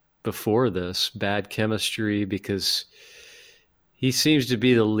before this, bad chemistry, because he seems to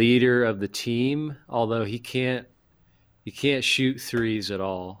be the leader of the team, although he can't shoot threes at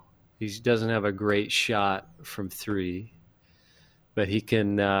all. He doesn't have a great shot from three, but he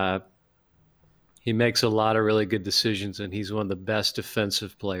can. He makes a lot of really good decisions, and he's one of the best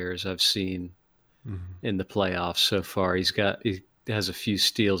defensive players I've seen in the playoffs so far. He has a few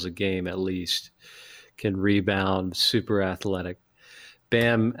steals a game at least, can rebound, super athletic.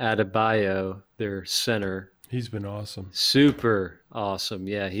 Bam Adebayo, their center. He's been awesome. Super awesome.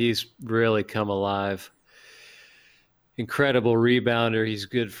 Yeah, he's really come alive. Incredible rebounder. He's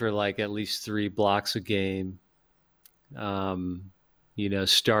good for like at least 3 blocks a game.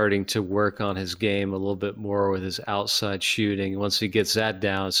 starting to work on his game a little bit more with his outside shooting. Once he gets that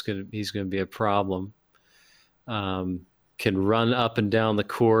down, he's going to be a problem. Can run up and down the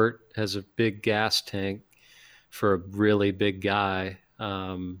court, has a big gas tank for a really big guy,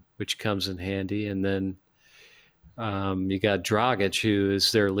 which comes in handy. And then you got Dragic, who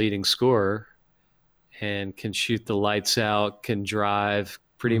is their leading scorer and can shoot the lights out, can drive,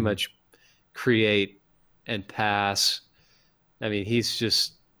 pretty much create and pass. I mean, he's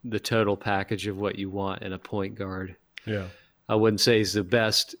just the total package of what you want in a point guard. Yeah. I wouldn't say he's the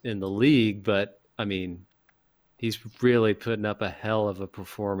best in the league, but, I mean, he's really putting up a hell of a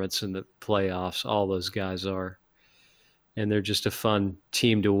performance in the playoffs. All those guys are. And they're just a fun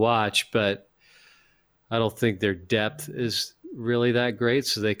team to watch, but I don't think their depth is really that great,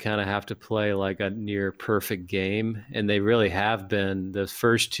 so they kind of have to play like a near perfect game, and they really have been. The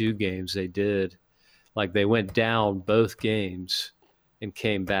first 2 games they did, like they went down both games and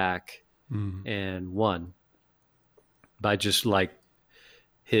came back and won by just like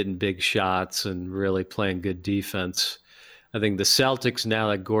hitting big shots and really playing good defense. I think the Celtics, now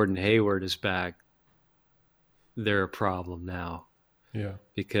that Gordon Hayward is back, they're a problem now. Yeah.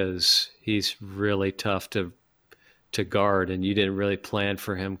 Because he's really tough to guard, and you didn't really plan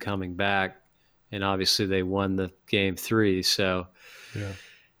for him coming back. And obviously they won the game 3. So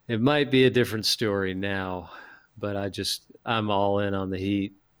it might be a different story now, but I'm all in on the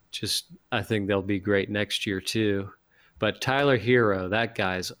Heat. I think they'll be great next year too. But Tyler Hero, that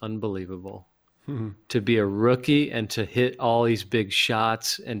guy's unbelievable. To be a rookie and to hit all these big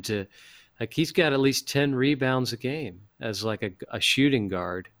shots and he's got at least 10 rebounds a game as like a shooting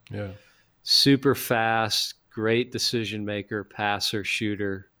guard. Yeah. Super fast, great decision maker, passer,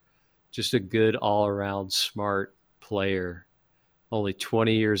 shooter, just a good all-around smart player. Only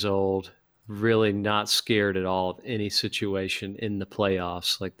 20 years old, really not scared at all of any situation in the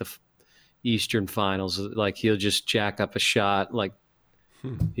playoffs, like the Eastern Finals. Like he'll just jack up a shot like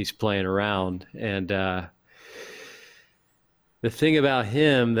he's playing around. And the thing about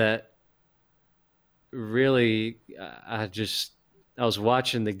him that really I was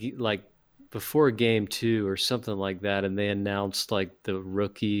watching before game 2 or something like that, and they announced like the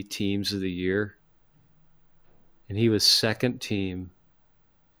rookie teams of the year, and he was second team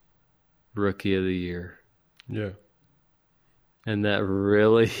rookie of the year. Yeah. And that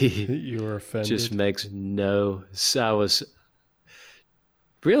really You were offended. just makes I was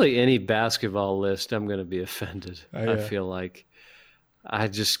really, any basketball list, I'm going to be offended. I feel like I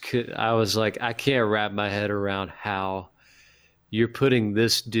was like, I can't wrap my head around how you're putting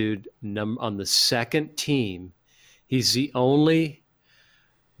this dude on the second team. He's the only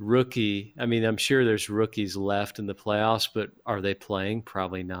rookie. I mean, I'm sure there's rookies left in the playoffs, but are they playing?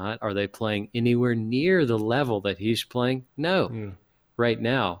 Probably not. Are they playing anywhere near the level that he's playing? No, right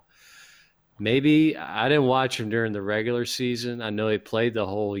now. Maybe I didn't watch him during the regular season. I know he played the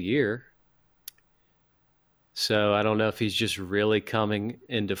whole year. So I don't know if he's just really coming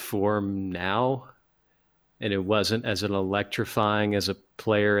into form now, and it wasn't as an electrifying as a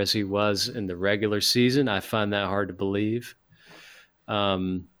player as he was in the regular season. I find that hard to believe.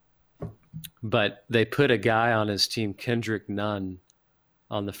 But they put a guy on his team, Kendrick Nunn,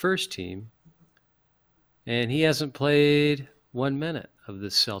 on the first team, and he hasn't played 1 minute of the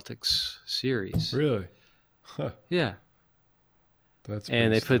Celtics series. Really? Huh. Yeah.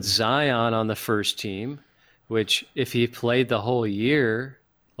 And they put Zion on the first team, which if he played the whole year,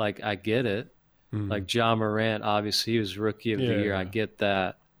 like I get it. Like Ja Morant, obviously he was rookie of the year. I get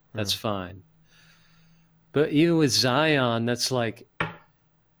that. That's fine. But even with Zion, that's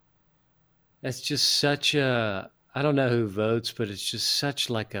just such a, I don't know who votes, but it's just such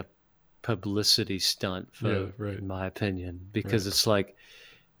like a publicity stunt vote, in my opinion, because it's like,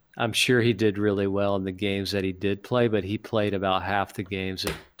 I'm sure he did really well in the games that he did play, but he played about half the games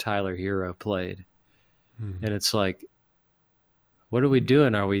that Tyler Hero played. And it's like, what are we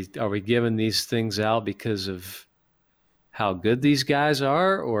doing? Are we giving these things out because of how good these guys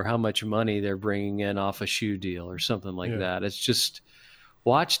are, or how much money they're bringing in off a shoe deal or something like that? It's just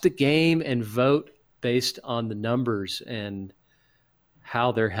watch the game and vote based on the numbers and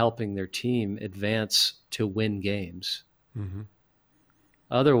how they're helping their team advance to win games.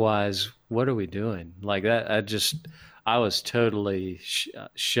 Otherwise, what are we doing? Like that, I was totally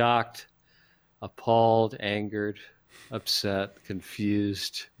shocked, appalled, angered, upset,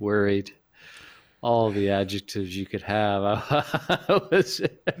 confused, worried, all the adjectives you could have. I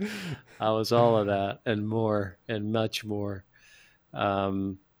was all of that and more and much more.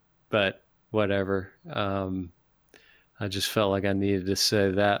 But whatever. I just felt like I needed to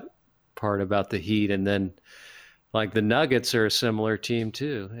say that part about the Heat. And then Like the Nuggets are a similar team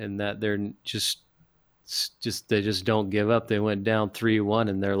too, in that they're they just don't give up. They went down 3-1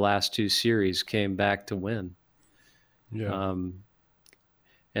 in their last two series, came back to win. Yeah.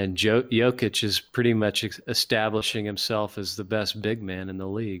 And Jokic is pretty much establishing himself as the best big man in the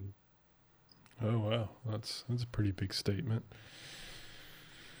league. Oh wow, that's a pretty big statement.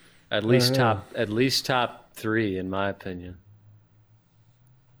 At least top 3 in my opinion.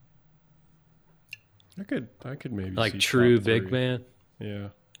 I could maybe Like see true top big 3. man. Yeah.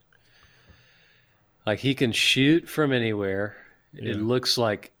 Like he can shoot from anywhere. Yeah. It looks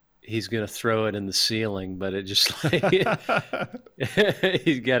like he's going to throw it in the ceiling, but it just like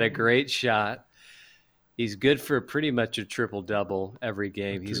he's got a great shot. He's good for pretty much a triple-double every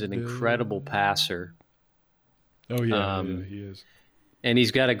game. He's an incredible passer. Oh yeah, yeah, he is. And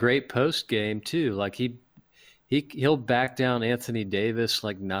he's got a great post game too. Like he'll back down Anthony Davis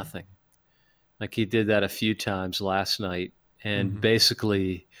like nothing. Like he did that a few times last night and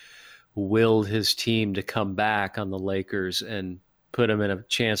basically willed his team to come back on the Lakers and put them in a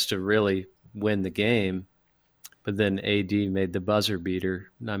chance to really win the game. But then AD made the buzzer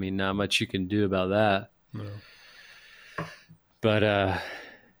beater. I mean, not much you can do about that. No. But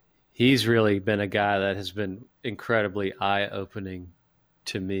he's really been a guy that has been incredibly eye-opening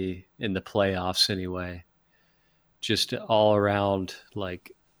to me in the playoffs anyway. Just all around,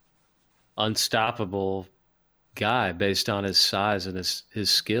 like, unstoppable guy based on his size and his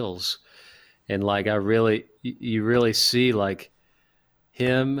skills. And, like, you really see, like,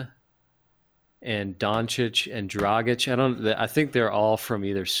 him and Doncic and Dragic. I think they're all from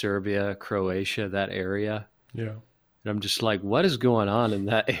either Serbia, Croatia, that area. Yeah. And I'm just like, what is going on in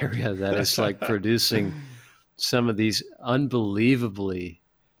that area that is like producing some of these unbelievably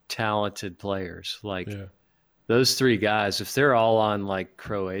talented players? Like those 3 guys, if they're all on like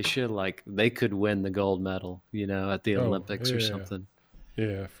Croatia, like they could win the gold medal, at the Olympics or something.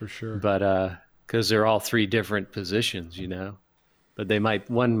 Yeah, for sure. But because they're all 3 different positions, but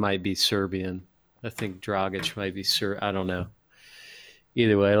one might be Serbian. I think Dragic might be I don't know.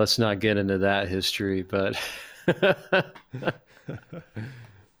 Either way, let's not get into that history, but but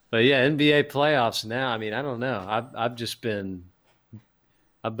yeah, NBA playoffs now. I mean, I don't know.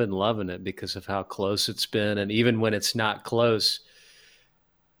 I've been loving it because of how close it's been, and even when it's not close,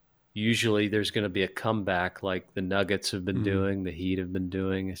 usually there's going to be a comeback, like the Nuggets have been doing, the Heat have been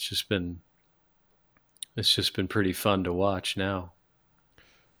doing. It's just been pretty fun to watch now.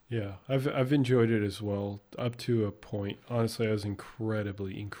 Yeah, I've enjoyed it as well up to a point. Honestly, I was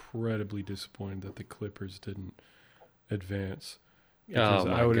incredibly disappointed that the Clippers didn't advance. Oh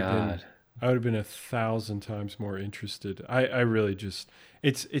my God. I would have been 1,000 times more interested. I really just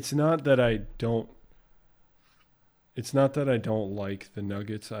it's not that I don't like the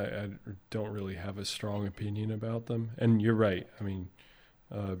Nuggets. I don't really have a strong opinion about them. And you're right. I mean,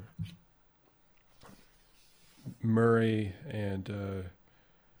 Murray and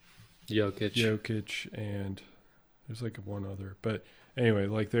Jokic, and there's like one other. But anyway,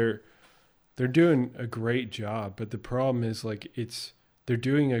 like they're doing a great job. But the problem is like they're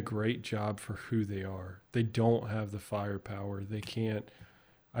doing a great job for who they are. They don't have the firepower. They can't.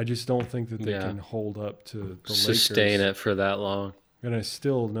 I just don't think that they can hold up to the sustain Lakers. It for that long. And I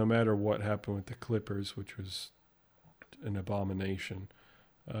still, no matter what happened with the Clippers, which was an abomination,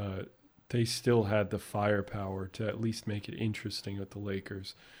 they still had the firepower to at least make it interesting with the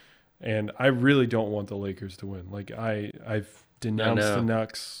Lakers. And I really don't want the Lakers to win. Like I've denounced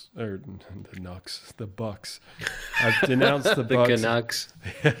the Bucks. I've denounced the Bucks. The Canucks.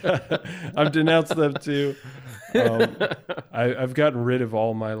 I've denounced them too. I've gotten rid of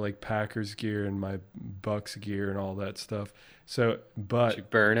all my like Packers gear and my Bucks gear and all that stuff. So, but did you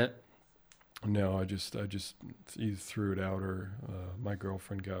burn it? No, I just either threw it out or my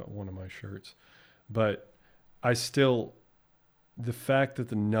girlfriend got one of my shirts. But I still, the fact that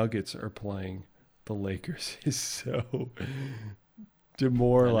the Nuggets are playing the Lakers is so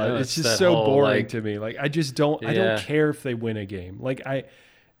demoralizing. It's just so boring to me. Like I just don't. I don't care if they win a game. Like I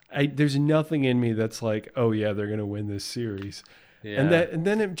there's nothing in me that's like, oh yeah, they're gonna win this series. Yeah. And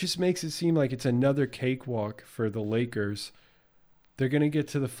then it just makes it seem like it's another cakewalk for the Lakers. They're gonna get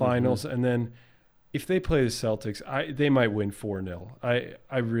to the finals, and then if they play the Celtics, they might win 4-0.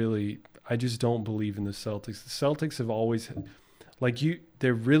 I just don't believe in the Celtics. The Celtics have always,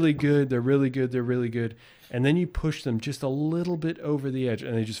 they're really good, they're really good, they're really good, and then you push them just a little bit over the edge,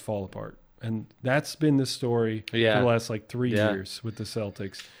 and they just fall apart. And that's been the story for the last 3 years with the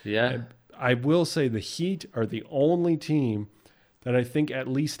Celtics. Yeah. And I will say the Heat are the only team that I think at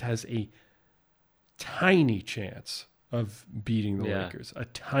least has a tiny chance of beating the Yeah. Lakers. A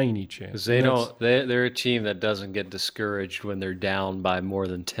tiny chance. Because they And that's- don't. They're a team that doesn't get discouraged when they're down by more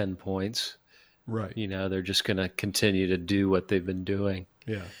than 10 points. Right. You know, they're just going to continue to do what they've been doing.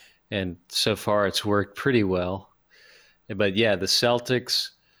 Yeah. And so far it's worked pretty well. But yeah, the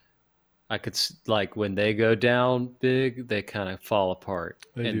Celtics, like when they go down big, they kind of fall apart.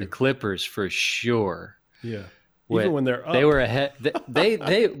 They and do. the Clippers for sure. Yeah. Even when they're up. They were ahead.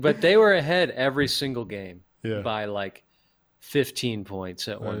 But they were ahead every single game Yeah. by like 15 points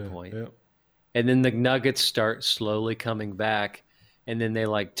at Oh, one yeah. point. Yeah. And then the Nuggets start slowly coming back, and then they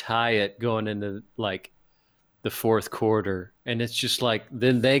like tie it going into like the fourth quarter, and it's just like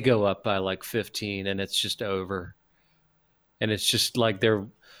then they go up by like 15, and it's just over. And it's just like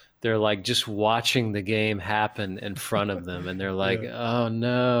they're like just watching the game happen in front of them, and they're like, Yeah. oh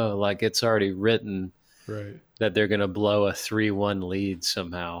no, like it's already written Right. that they're gonna blow a 3-1 lead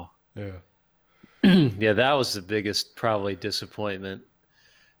somehow. Yeah. Yeah, that was the biggest probably disappointment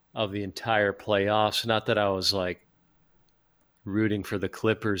of the entire playoffs. Not that I was like rooting for the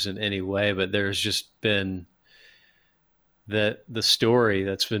Clippers in any way, but there's just been the story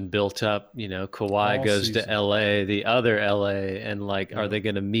that's been built up. You know, Kawhi All goes season. to LA, the other LA, and like, Yeah. are they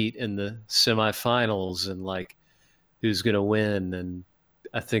going to meet in the semifinals, and like, who's going to win? And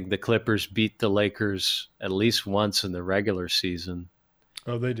I think the Clippers beat the Lakers at least once in the regular season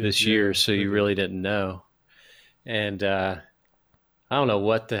Oh, they did this Yeah, year, so they you did. really didn't know. And I don't know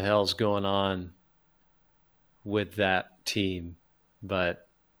what the hell's going on with that team, but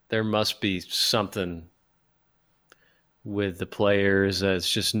there must be something with the players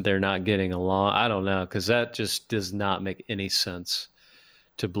that's just they're not getting along. I don't know, because that just does not make any sense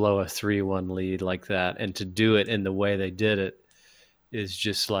to blow a 3-1 lead like that, and to do it in the way they did it is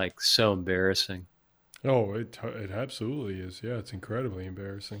just like so embarrassing. Oh, it absolutely is. Yeah, it's incredibly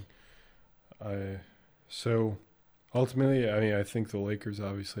embarrassing. So ultimately, I mean, I think the Lakers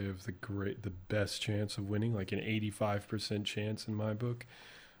obviously have the best chance of winning, like an 85% chance in my book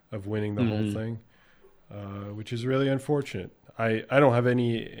of winning the whole thing, which is really unfortunate. I don't have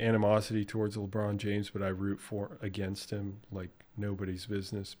any animosity towards LeBron James, but I root against him like nobody's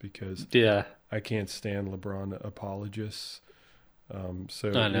business because Yeah. I can't stand LeBron apologists.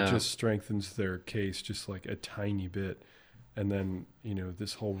 So I know. it just strengthens their case just like a tiny bit. And then, you know,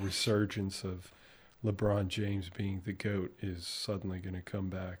 this whole resurgence of LeBron James being the GOAT is suddenly going to come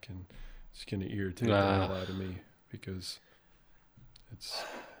back, and it's going to irritate the hell out of me because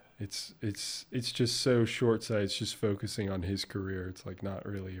it's just so short-sighted. It's just focusing on his career. It's like not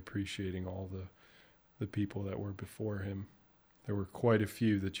really appreciating all the people that were before him. There were quite a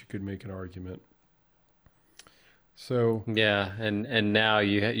few that you could make an argument. So Yeah, and now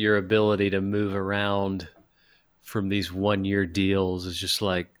your ability to move around from these 1-year deals is just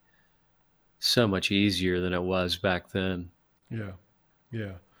like so much easier than it was back then. yeah.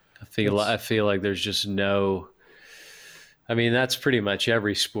 I feel like there's just no. I mean, that's pretty much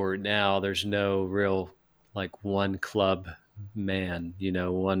every sport now. There's no real like one club man, you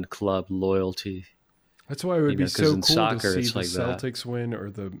know, one club loyalty. That's why it would be 'cause so in cool soccer, to see it's the like that. Celtics win or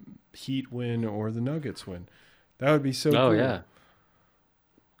the Heat win or the Nuggets win. That would be so Oh cool.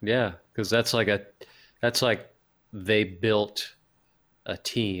 yeah, because that's like they built a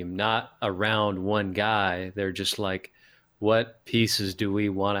team not around one guy. They're just like, what pieces do we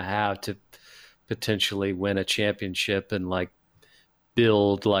want to have to potentially win a championship and like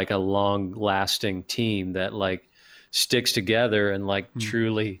build like a long lasting team that like sticks together and like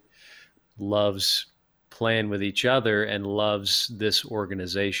truly loves playing with each other and loves this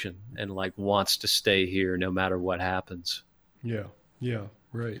organization and like wants to stay here no matter what happens. Yeah,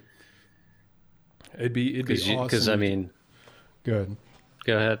 right. It'd be awesome. Because I mean, good.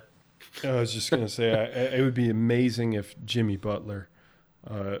 go ahead. I was just gonna say, it would be amazing if Jimmy Butler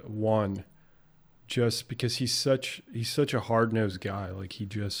won, just because he's such a hard nosed guy. Like he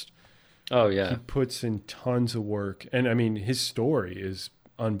Oh yeah, puts in tons of work, and I mean his story is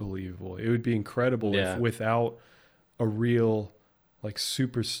unbelievable. It would be incredible Yeah. if without a real like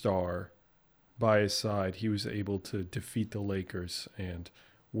superstar by his side, he was able to defeat the Lakers and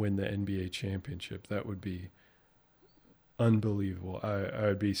win the NBA championship. That would be unbelievable. I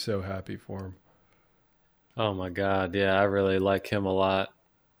would be so happy for him. oh my God, yeah, I really like him a lot,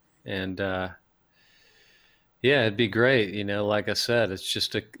 and yeah, it'd be great. You know, like I said, it's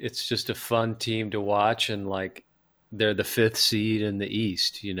just a fun team to watch, and like they're the 5th seed in the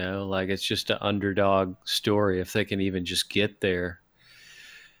East. You know, like it's just an underdog story if they can even just get there.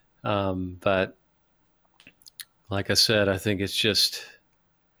 But like I said, I think it's just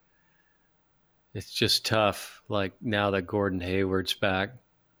tough. Like now that Gordon Hayward's back,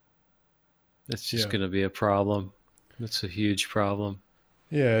 it's just Yeah. going to be a problem. That's a huge problem.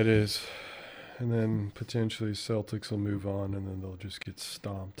 Yeah, it is. And then potentially Celtics will move on, and then they'll just get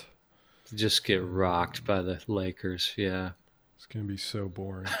stomped. Just get rocked by the Lakers. Yeah. It's going to be so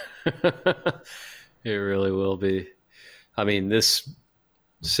boring. It really will be. I mean, this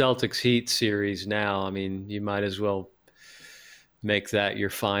Celtics Heat series now, I mean, you might as well make that your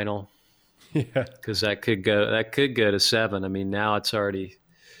final, Yeah. because that could go to 7. I mean, now it's already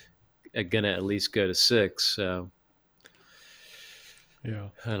going to at least go to 6. So Yeah.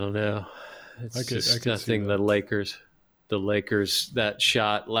 I don't know. I could see think that. the Lakers, that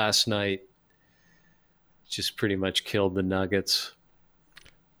shot last night just pretty much killed the Nuggets.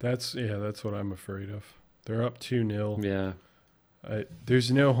 That's what I'm afraid of. They're up 2-0. Yeah.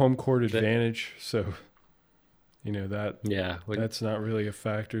 There's no home court advantage, so that's not really a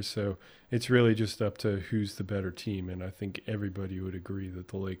factor. So it's really just up to who's the better team, and I think everybody would agree that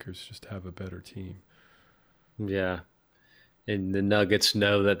the Lakers just have a better team. Yeah. And the Nuggets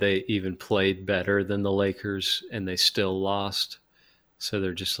know that they even played better than the Lakers, and they still lost. So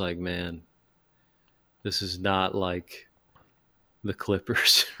they're just like, man, this is not like the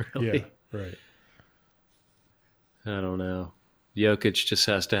Clippers, really. Yeah, right. I don't know. Jokic just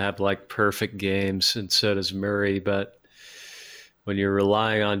has to have like perfect games, and so does Murray. But when you're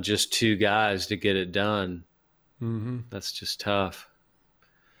relying on just 2 guys to get it done, that's just tough.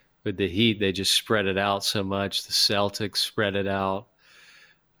 With the Heat, they just spread it out so much. The Celtics spread it out.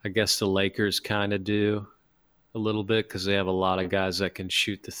 I guess the Lakers kind of do a little bit because they have a lot of guys that can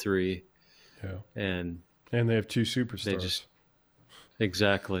shoot the 3. Yeah. And they have 2 superstars.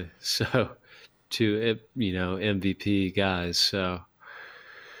 Exactly. So 2, MVP guys. So,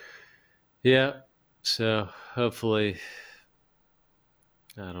 yeah. So hopefully,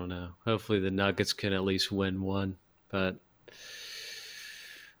 I don't know. Hopefully the Nuggets can at least win one, but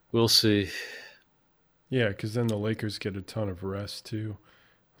we'll see. Yeah, because then the Lakers get a ton of rest too.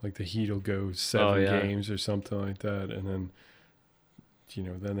 Like the Heat will go 7 games or something like that, and then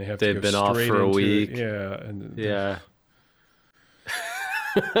then they have to go been off straight for a into week. Yeah, and Yeah.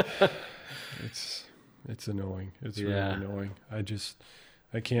 It's annoying. It's really annoying. I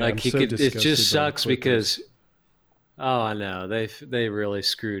can't. Like I'm so disgusted it just by the sucks Clippers. because I know they really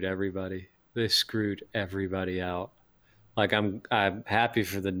screwed everybody. They screwed everybody out. Like I'm happy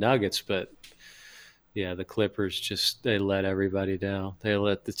for the Nuggets, but yeah, the Clippers they let everybody down. They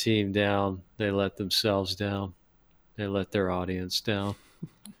let the team down. They let themselves down. They let their audience down.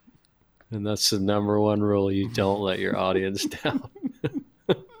 And that's the number one rule. You don't let your audience down.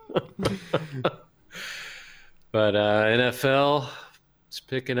 But NFL is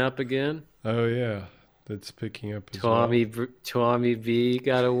picking up again. Oh yeah, that's picking up. Tommy V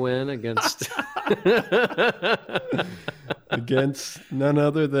got a win against against none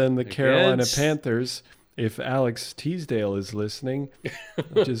other than the Carolina Panthers. If Alex Teasdale is listening,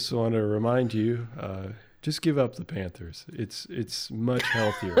 I just want to remind you, just give up the Panthers. It's much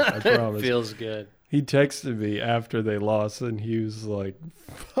healthier. I promise. It feels good. He texted me after they lost, and he was like,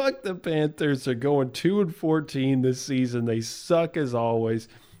 "Fuck the Panthers! They're going 2-14 this season. They suck as always."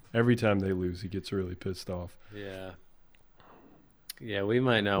 Every time they lose, he gets really pissed off. Yeah, we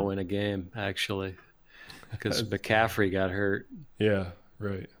might not win a game actually, because McCaffrey got hurt. Yeah,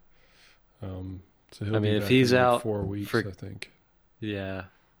 right. So he'll be back if he's in out 4 weeks, I think. Yeah,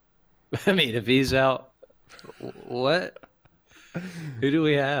 I mean, if he's out, what? Who do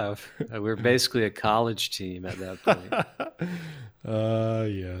we have? We're basically a college team at that point.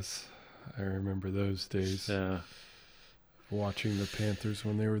 Yes. I remember those days. Watching the Panthers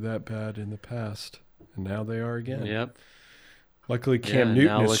when they were that bad in the past. And now they are again. Yep. Luckily, Cam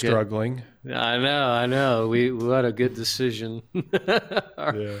Newton is struggling. I know. What a good decision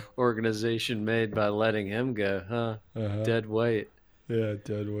our organization made by letting him go, huh? Dead weight. Yeah,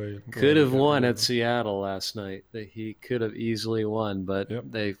 dead weight. Could have won at Seattle last night. He could have easily won, but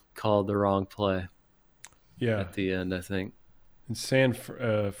they called the wrong play at the end, I think. And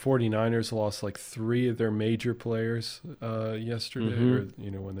 49ers lost like 3 of their major players yesterday, or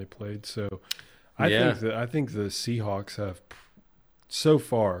when they played. So I think the Seahawks have so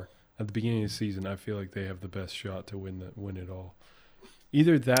far at the beginning of the season. I feel like they have the best shot to win it all.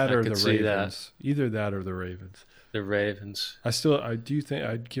 Either that or the Ravens. Either that or the Ravens. The Ravens. I do think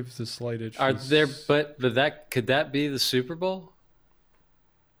I'd give the slight edge. Are there? But could that be the Super Bowl?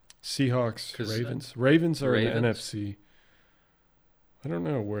 Seahawks, Ravens. Ravens are in the NFC. I don't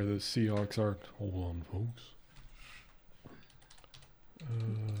know where the Seahawks are. Hold on, folks.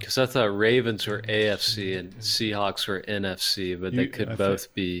 Because I thought Ravens were AFC and Seahawks were NFC, but they could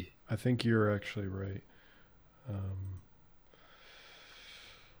both be. I think you're actually right.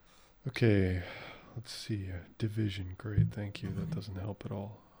 Okay, Let's see. Division. Great. Thank you. That doesn't help at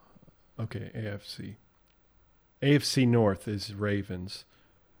all. Okay. AFC. AFC North is Ravens.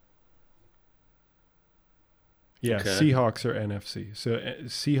 Yeah. Okay. Seahawks are NFC. So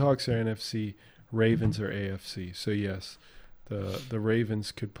Seahawks are NFC. Ravens are AFC. So yes, the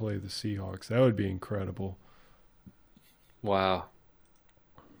Ravens could play the Seahawks. That would be incredible. Wow.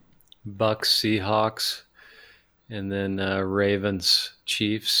 Bucks, Seahawks, and then Ravens,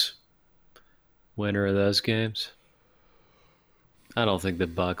 Chiefs. Winner of those games. I don't think the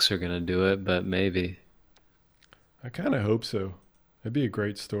Bucks are going to do it, but maybe. I kind of hope so. It'd be a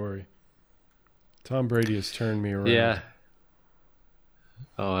great story. Tom Brady has turned me around. Yeah.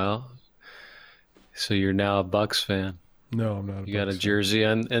 Oh, well. So you're now a Bucks fan. No, I'm not. You got a jersey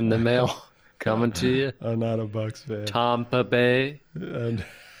in the mail coming to you. I'm not a Bucks fan. Tampa Bay. And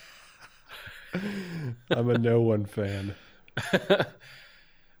I'm a no one fan.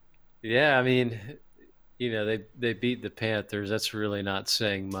 Yeah, I mean, they beat the Panthers. That's really not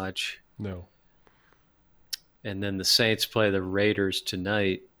saying much. No. And then the Saints play the Raiders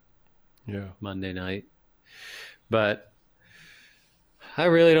tonight. Yeah. Monday night. But I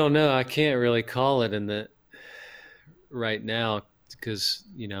really don't know. I can't really call it in the right now because,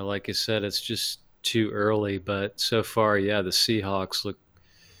 like I said, it's just too early. But so far, yeah, the Seahawks look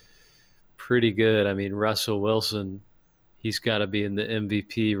pretty good. I mean, Russell Wilson, he's got to be in the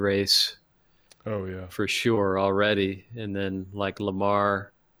MVP race. Oh, yeah. For sure already. And then like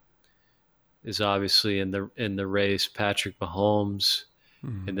Lamar is obviously in the race, Patrick Mahomes,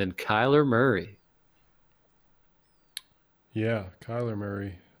 and then Kyler Murray. Yeah, Kyler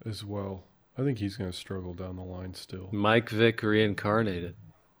Murray as well. I think he's going to struggle down the line still. Mike Vick reincarnated.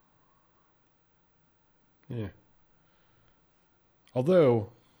 Yeah.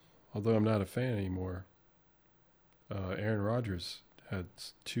 Although I'm not a fan anymore, Aaron Rodgers had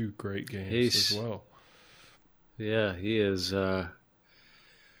 2 great games as well. Yeah, he is.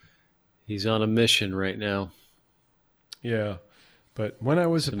 He's on a mission right now. Yeah, but when I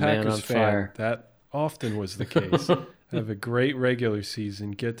was a Packers fan, that often was the case. Have a great regular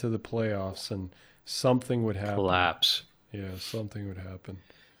season, get to the playoffs, and something would happen. Collapse. Yeah, something would happen.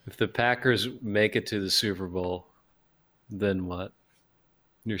 If the Packers make it to the Super Bowl, then what?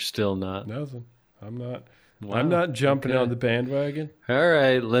 You're still not. Nothing. I'm not. Wow. I'm not jumping on the bandwagon. All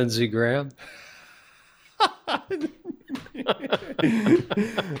right, Lindsey Graham.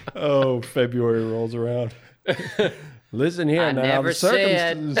 Oh, February rolls around. Listen here I now. never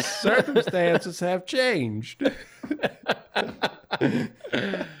The circumstances have changed.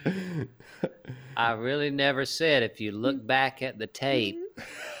 I really never said if you look back at the tape.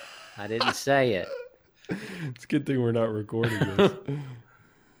 I didn't say it. It's a good thing we're not recording this.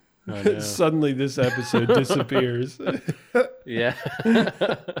 I know. Suddenly this episode disappears. Yeah.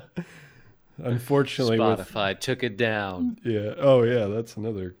 Unfortunately, Spotify took it down. Yeah. Oh, yeah. That's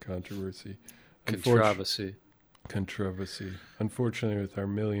another controversy. Controversy. Unfortunately, with our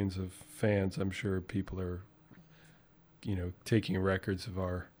millions of fans, I'm sure people are, taking records of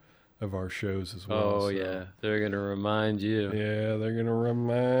our shows as well. Oh, so. yeah. They're going to remind you. Yeah, they're going to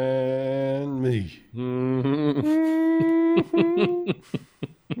remind me.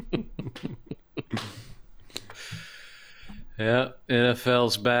 Yeah,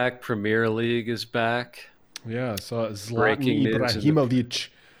 NFL's back. Premier League is back. Yeah, I saw Zlatan Breaking news Ibrahimovic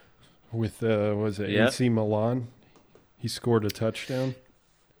with, AC Milan. He scored a touchdown.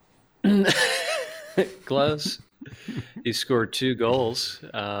 Close. He scored 2 goals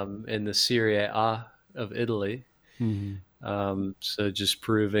in the Serie A of Italy. Mm-hmm. So just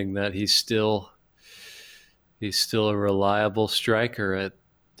proving that he's still a reliable striker at,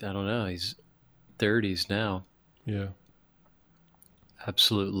 I don't know, he's 30s now. Yeah.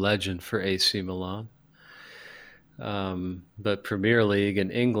 Absolute legend for AC Milan. But Premier League in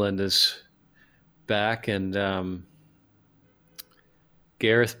England is back, and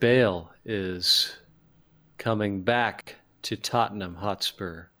Gareth Bale is coming back to Tottenham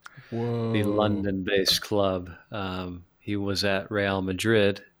Hotspur, Whoa. the London-based club. He was at Real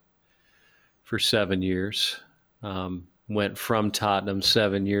Madrid for 7 years, went from Tottenham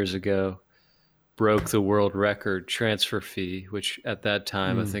 7 years ago, broke the world record transfer fee, which at that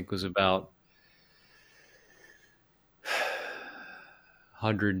time I think was about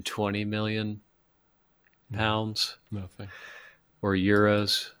 120 million pounds. Nothing. Or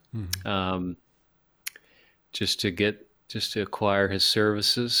euros, just to acquire his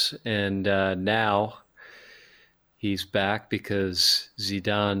services. And now he's back because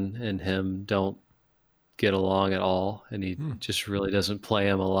Zidane and him don't get along at all, and he just really doesn't play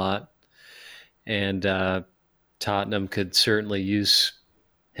him a lot. And Tottenham could certainly use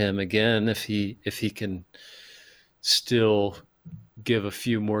him again if he can still give a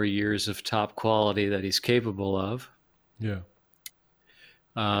few more years of top quality that he's capable of. Yeah.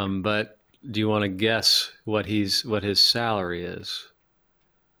 But do you want to guess what his salary is?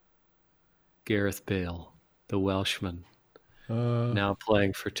 Gareth Bale, the Welshman, now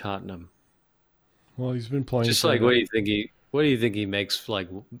playing for Tottenham. Well, he's been playing. Just for like what do you think he makes like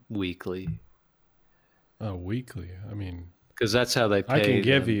weekly? Weekly. I mean, because that's how they pay. I can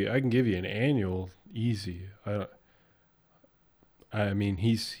give them. you an annual easy. I mean,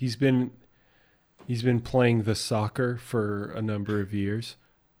 he's been playing the soccer for a number of years,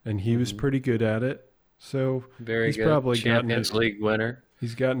 and he was pretty good at it. So Very he's good. probably Champions League winner.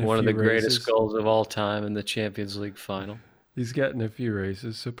 He's gotten one of the greatest raises. goals of all time in the Champions League final. He's gotten a few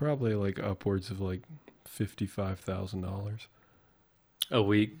raises, so probably like upwards of like $55,000 a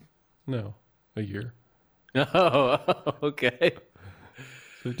week. No, a year. Oh, okay.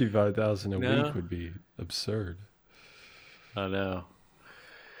 55,000 a week would be absurd. I know.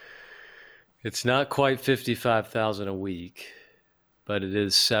 It's not quite 55,000 a week, but it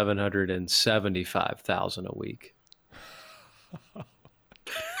is 775,000 a week.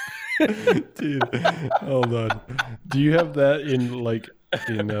 Dude, hold on. Do you have that in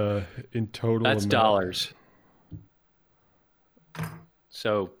total? That's amount? Dollars.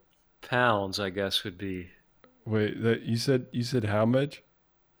 So pounds, I guess, would be. Wait, you said how much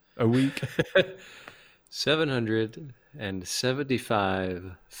a week?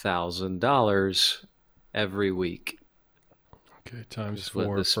 $775,000 every week. Okay, times 4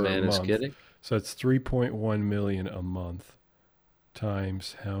 what this per man month. Is getting. So it's 3.1 million a month.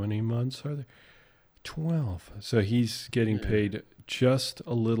 Times how many months are there? 12. So he's getting paid just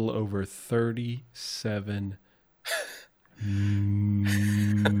a little over $37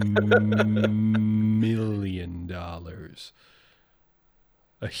 million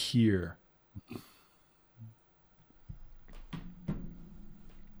a year.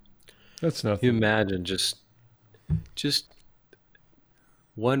 That's nothing. You imagine just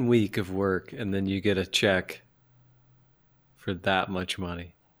 1 week of work and then you get a check for that much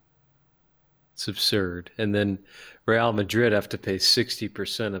money. It's absurd. And then Real Madrid have to pay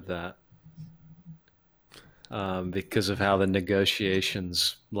 60% of that because of how the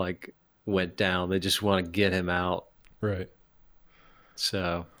negotiations went down. They just want to get him out. Right.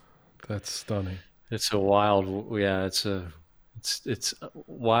 So that's stunning. It's a wild, yeah. It's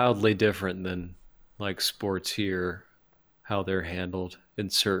wildly different than like sports here, how they're handled in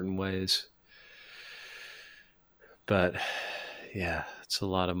certain ways. But yeah, it's a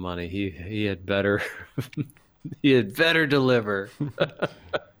lot of money. He had better he had better deliver.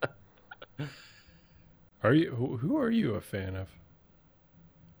 Who are you a fan of?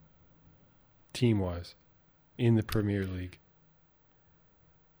 Team-wise in the Premier League.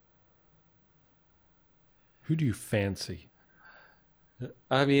 Who do you fancy?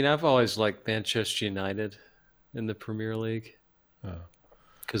 I mean, I've always liked Manchester United in the Premier League.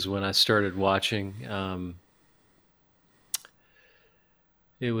 Because when I started watching,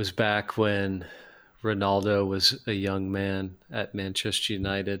 it was back when Ronaldo was a young man at Manchester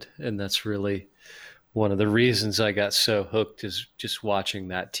United, and that's really one of the reasons I got so hooked is just watching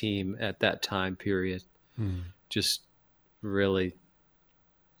that team at that time period. Just really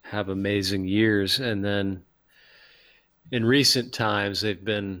have amazing years. And then in recent times, they've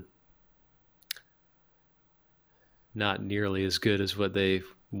been not nearly as good as what they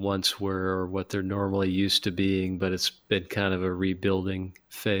once were or what they're normally used to being, but it's been kind of a rebuilding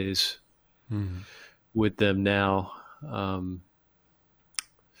phase with them now.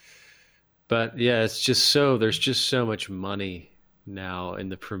 But yeah, there's just so much money now in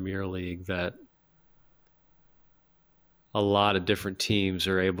the Premier League that a lot of different teams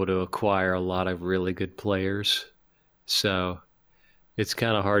are able to acquire a lot of really good players. So it's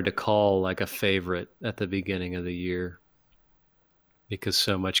kind of hard to call like a favorite at the beginning of the year because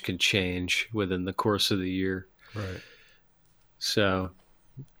so much can change within the course of the year. Right. So,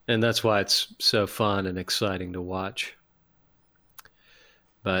 and that's why it's so fun and exciting to watch.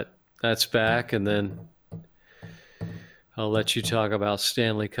 But that's back, and then I'll let you talk about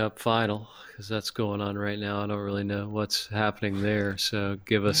Stanley Cup Final because that's going on right now. I don't really know what's happening there, so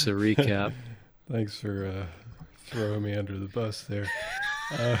give us a recap. Thanks for throwing me under the bus there.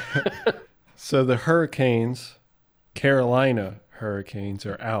 So the Hurricanes, Carolina Hurricanes,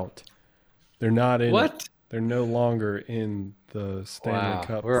 are out. They're not in. What? They're no longer in the Stanley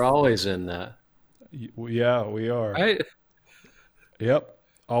Cup. We're always in that. Yeah, we are. Right? Yep,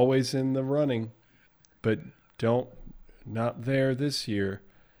 always in the running, but not there this year.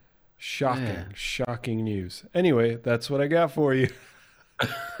 Shocking news. Anyway, that's what I got for you.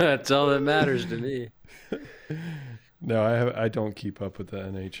 That's all that matters to me. No, I don't keep up with the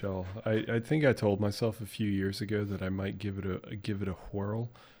NHL. I think I told myself a few years ago that I might give it a whirl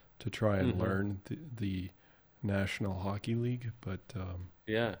to try and learn the National Hockey League, but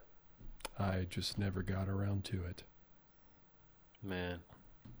Yeah, I just never got around to it. man.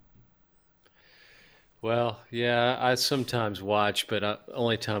 Well, yeah, I sometimes watch, but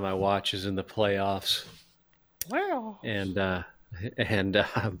only time I watch is in the playoffs. Wow. And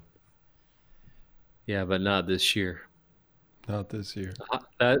yeah, but not this year. Not this year.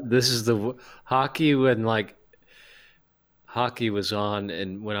 This is the hockey when hockey was on,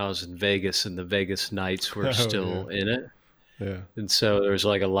 and when I was in Vegas, and the Vegas Knights were still in it, Yeah. and so there was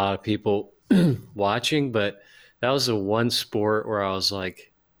like a lot of people watching. But that was the one sport where I was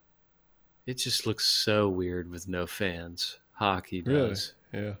like, it just looks so weird with no fans. Hockey does.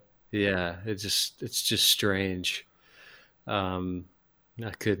 Really? Yeah. Yeah, it's just strange. I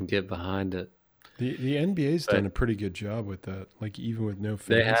couldn't get behind it. The NBA's done a pretty good job with that. Like even with no fans,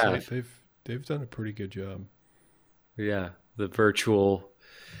 They have. they've done a pretty good job. Yeah, the virtual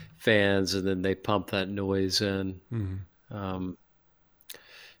fans, and then they pump that noise in. Mm-hmm.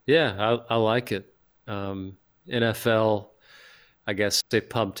 Yeah, I like it. NFL, I guess they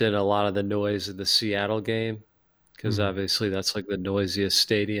pumped in a lot of the noise in the Seattle game because obviously that's like the noisiest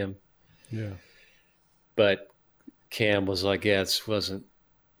stadium. Yeah. But Cam was like, yeah, it wasn't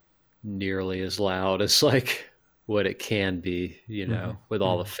nearly as loud as like what it can be, with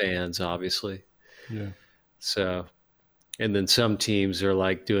all the fans, obviously. Yeah. So, and then some teams are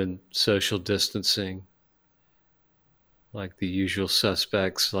like doing social distancing, like the usual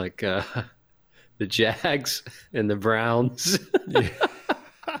suspects, like the Jags and the Browns. Yeah.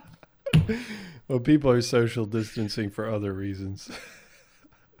 Well, people are social distancing for other reasons.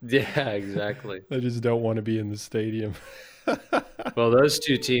 Yeah, exactly. They just don't want to be in the stadium. Well, those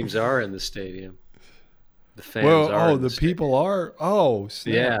two teams are in the stadium. The fans are. The people are. Oh,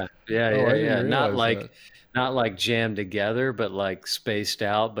 snap. Yeah. Not that. like jammed together, but like spaced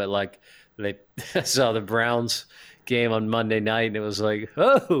out. But like I saw the Browns game on Monday night, and it was like,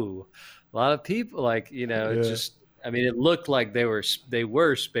 oh, a lot of people. Like it just. I mean, it looked like they were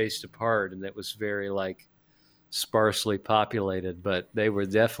spaced apart, and it was very like sparsely populated, but they were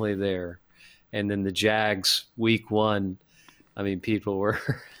definitely there. And then the Jags week 1, I mean, people were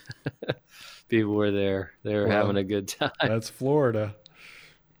there. They were having a good time. That's Florida.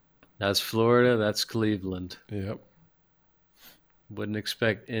 That's Florida. That's Cleveland. Yep. Wouldn't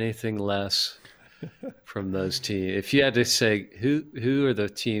expect anything less from those teams. If you had to say who are the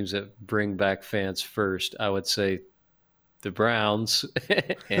teams that bring back fans first, I would say the Browns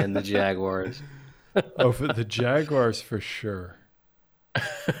and the Jaguars. Oh, for the Jaguars for sure.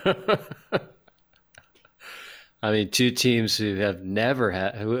 I mean, two teams who have never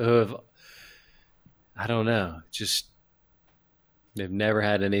had, who have, I don't know, just they've never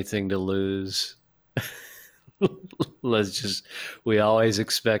had anything to lose. We always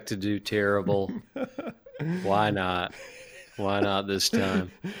expect to do terrible. Why not? Why not this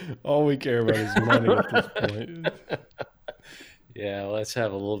time? All we care about is money at this point. Yeah, let's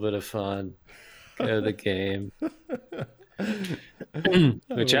have a little bit of fun. Go to the game.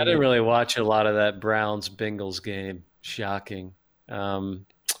 Which I didn't really watch a lot of that Browns-Bengals game. Shocking. Yeah,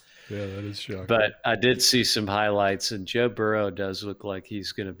 that is shocking. But I did see some highlights, and Joe Burrow does look like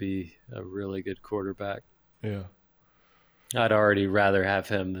he's going to be a really good quarterback. Yeah. I'd already rather have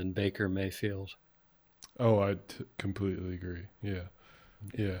him than Baker Mayfield. Oh, I completely agree. Yeah.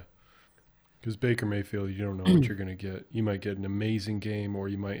 Yeah. Because Baker Mayfield, you don't know what you're going to get. You might get an amazing game, or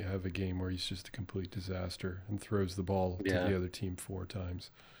you might have a game where he's just a complete disaster and throws the ball to the other team 4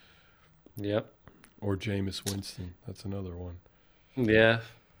 times. Yep. Or Jameis Winston. That's another one. Yeah.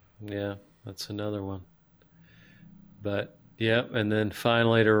 Yeah, that's another one. But, and then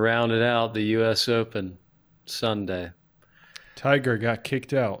finally to round it out, the U.S. Open Sunday. Tiger got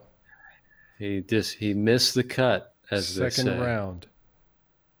kicked out. He missed the cut, as they say. Second round.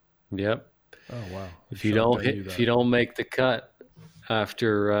 Yep. Oh wow! If you don't make the cut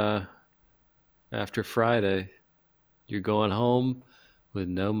after Friday, you're going home with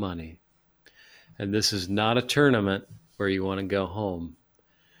no money. And this is not a tournament where you want to go home,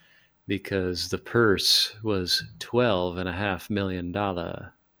 because the purse was $12.5 million.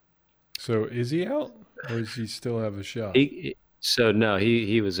 So is he out, or does he still have a shot? He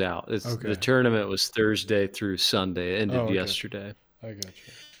was out. The tournament was Thursday through Sunday. It ended yesterday. I got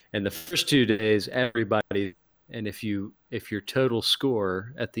you. And the first 2 days, everybody, and if your total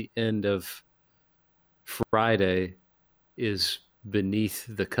score at the end of Friday is beneath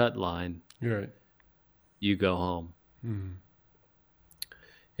the cut line, you're right. You go home. Mm-hmm.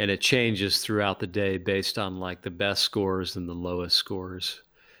 and it changes throughout the day based on like the best scores and the lowest scores.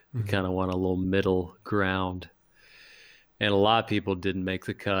 You kind of want a little middle ground. And a lot of people didn't make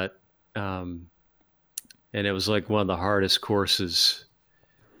the cut. And it was like one of the hardest courses.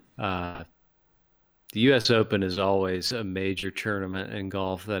 The U.S. Open is always a major tournament in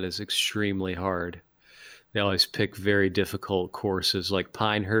golf that is extremely hard. They always pick very difficult courses. Like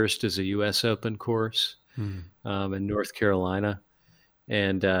Pinehurst is a U.S. Open course in North Carolina.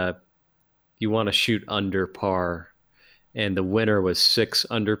 And you want to shoot under par. And the winner was 6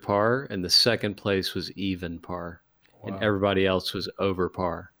 under par, and the second place was even par. Wow. And everybody else was over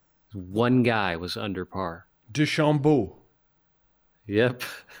par. One guy was under par. DeChambeau. Yep.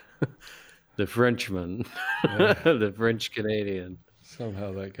 The Frenchman. Yeah. The French Canadian.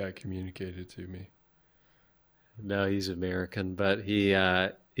 Somehow that got communicated to me. No, he's American, but he's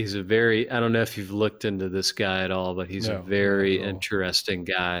a very, I don't know if you've looked into this guy at all, but he's a very interesting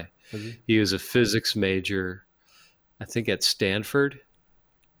guy. He was a physics major, I think at Stanford.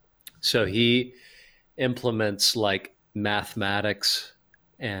 So he implements like mathematics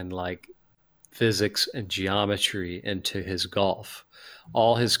and like physics and geometry into his golf.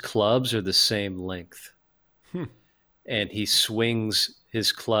 All his clubs are the same length. And he swings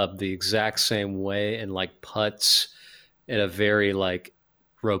his club the exact same way and like putts in a very like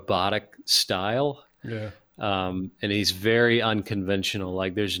robotic style. Yeah. And he's very unconventional.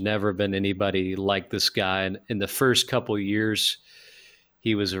 Like there's never been anybody like this guy. And in the first couple of years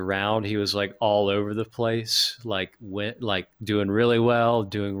he was around, he was like all over the place, like went like doing really well,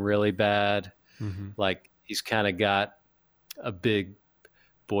 doing really bad. Like he's kind of got a big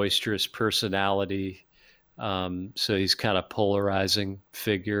boisterous personality. So he's kind of polarizing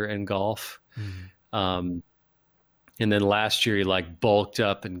figure in golf. And then last year he like bulked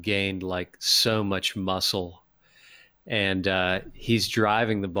up and gained like so much muscle, and he's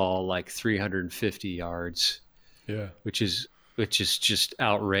driving the ball like 350 yards. Yeah. Which is just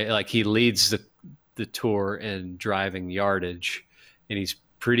outrageous. Like he leads the tour in driving yardage, and he's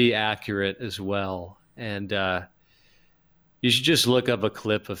pretty accurate as well. And you should just look up a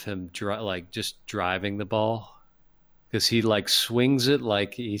clip of him just driving the ball, because he like swings it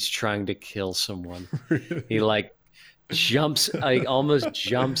like he's trying to kill someone. Really? He like jumps, like almost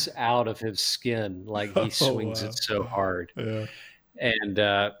jumps out of his skin. Like he swings it so hard. Yeah.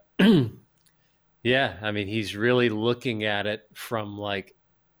 And yeah, I mean, he's really looking at it from like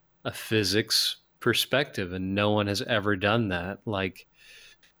a physics perspective, and no one has ever done that. Like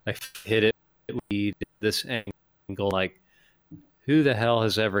I hit it, lead this angle, like who the hell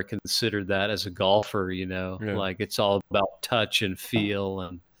has ever considered that as a golfer, you know? Yeah. Like it's all about touch and feel,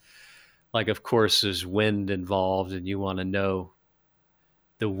 and like of course there's wind involved, and you want to know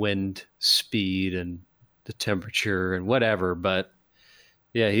the wind speed and the temperature and whatever, but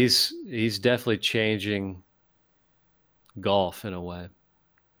yeah, he's definitely changing golf in a way.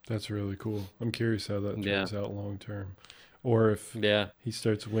 That's really cool. I'm curious how that turns out long term. Or if he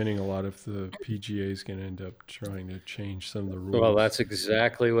starts winning a lot, if the PGA is going to end up trying to change some of the rules. Well, that's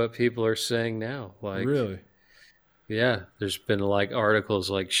exactly what people are saying now. Like, really? Yeah, there's been like articles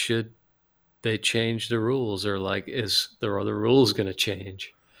like, should they change the rules, or like, are the rules going to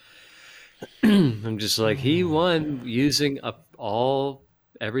change? I'm just like, he won using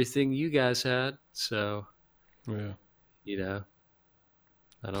everything you guys had, so yeah, you know,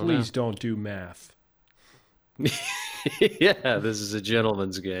 I don't Please don't do math. Yeah, this is a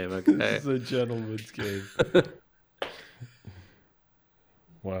gentleman's game. Okay, this is a gentleman's game.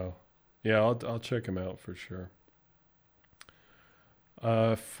 Wow. Yeah, I'll check him out for sure.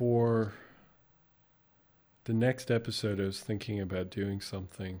 For the next episode, I was thinking about doing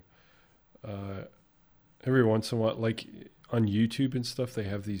something. Every once in a while, like on YouTube and stuff, they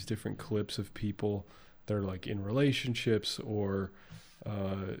have these different clips of people that are like in relationships or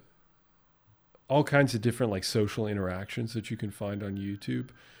all kinds of different like social interactions that you can find on YouTube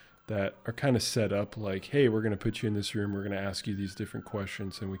that are kind of set up like, hey, we're going to put you in this room, we're going to ask you these different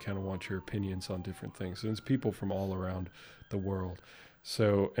questions, and we kind of want your opinions on different things. And it's people from all around the world.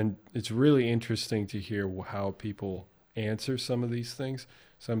 So, and it's really interesting to hear how people answer some of these things.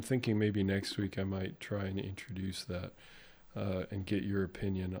 So I'm thinking maybe next week I might try and introduce that and get your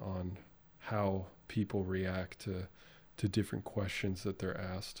opinion on how people react to different questions that they're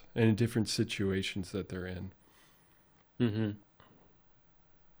asked and in different situations that they're in. Mm-hmm.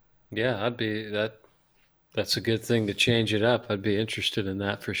 Yeah, that's a good thing to change it up. I'd be interested in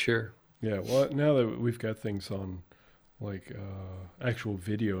that for sure. Yeah, well, now that we've got things on like actual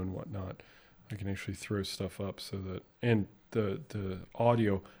video and whatnot, I can actually throw stuff up so that, and the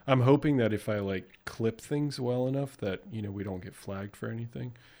audio. I'm hoping that if I like clip things well enough that we don't get flagged for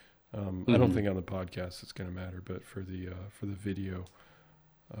anything. I don't think on the podcast it's going to matter, but for the video,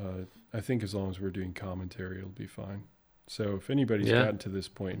 I think as long as we're doing commentary, it'll be fine. So if anybody's gotten to this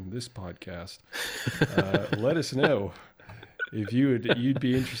point in this podcast, let us know if you'd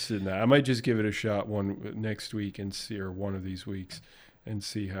be interested in that. I might just give it a shot one next week and see, or one of these weeks, and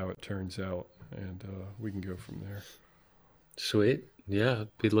see how it turns out, and we can go from there. Sweet. Yeah,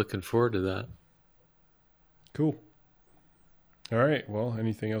 I'd be looking forward to that. Cool. All right. Well,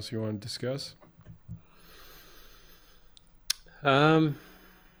 anything else you want to discuss?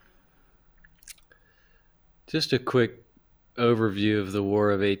 Just a quick overview of the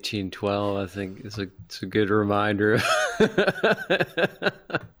War of 1812. I think it's a good reminder.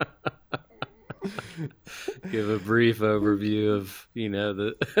 Give a brief overview of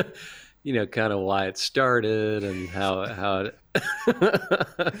the kind of why it started and how how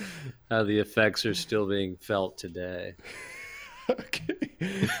the effects are still being felt today. Okay,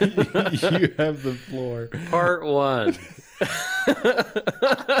 you have the floor. Part 1.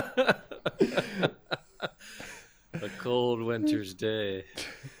 A cold winter's day,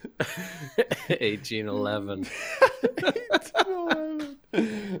 1811.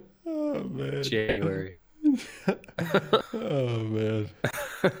 1811. Oh man. January. Oh man.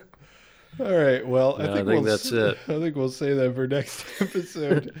 All right. Well, I think that's it. I think we'll say that for next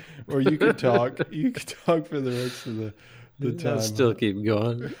episode, or you can talk. You can talk for the rest of the time. I'll still keep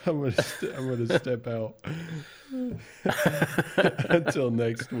going. I'm gonna step out until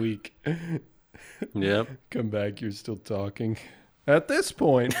next week. Yep. Come back. You're still talking. At this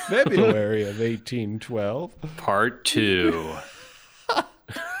point, February of 1812. Part 2.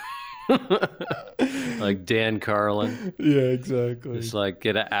 Like Dan Carlin. Yeah, exactly. It's like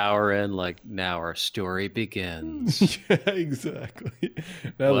get an hour in, like now our story begins. Yeah, exactly.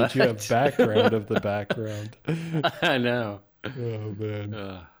 Now that you have background of the background. I know. Oh man.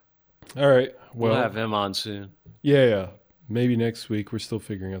 All right. Well, We'll have him on soon. Yeah. Maybe next week. We're still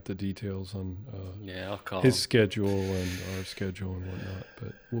figuring out the details on I'll call his him. schedule and our schedule and whatnot,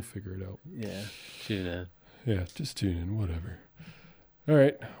 but we'll figure it out. Yeah. Tune in. Yeah, just tune in, whatever. All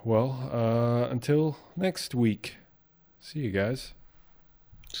right. Well, until next week. See you guys.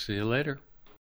 See you later.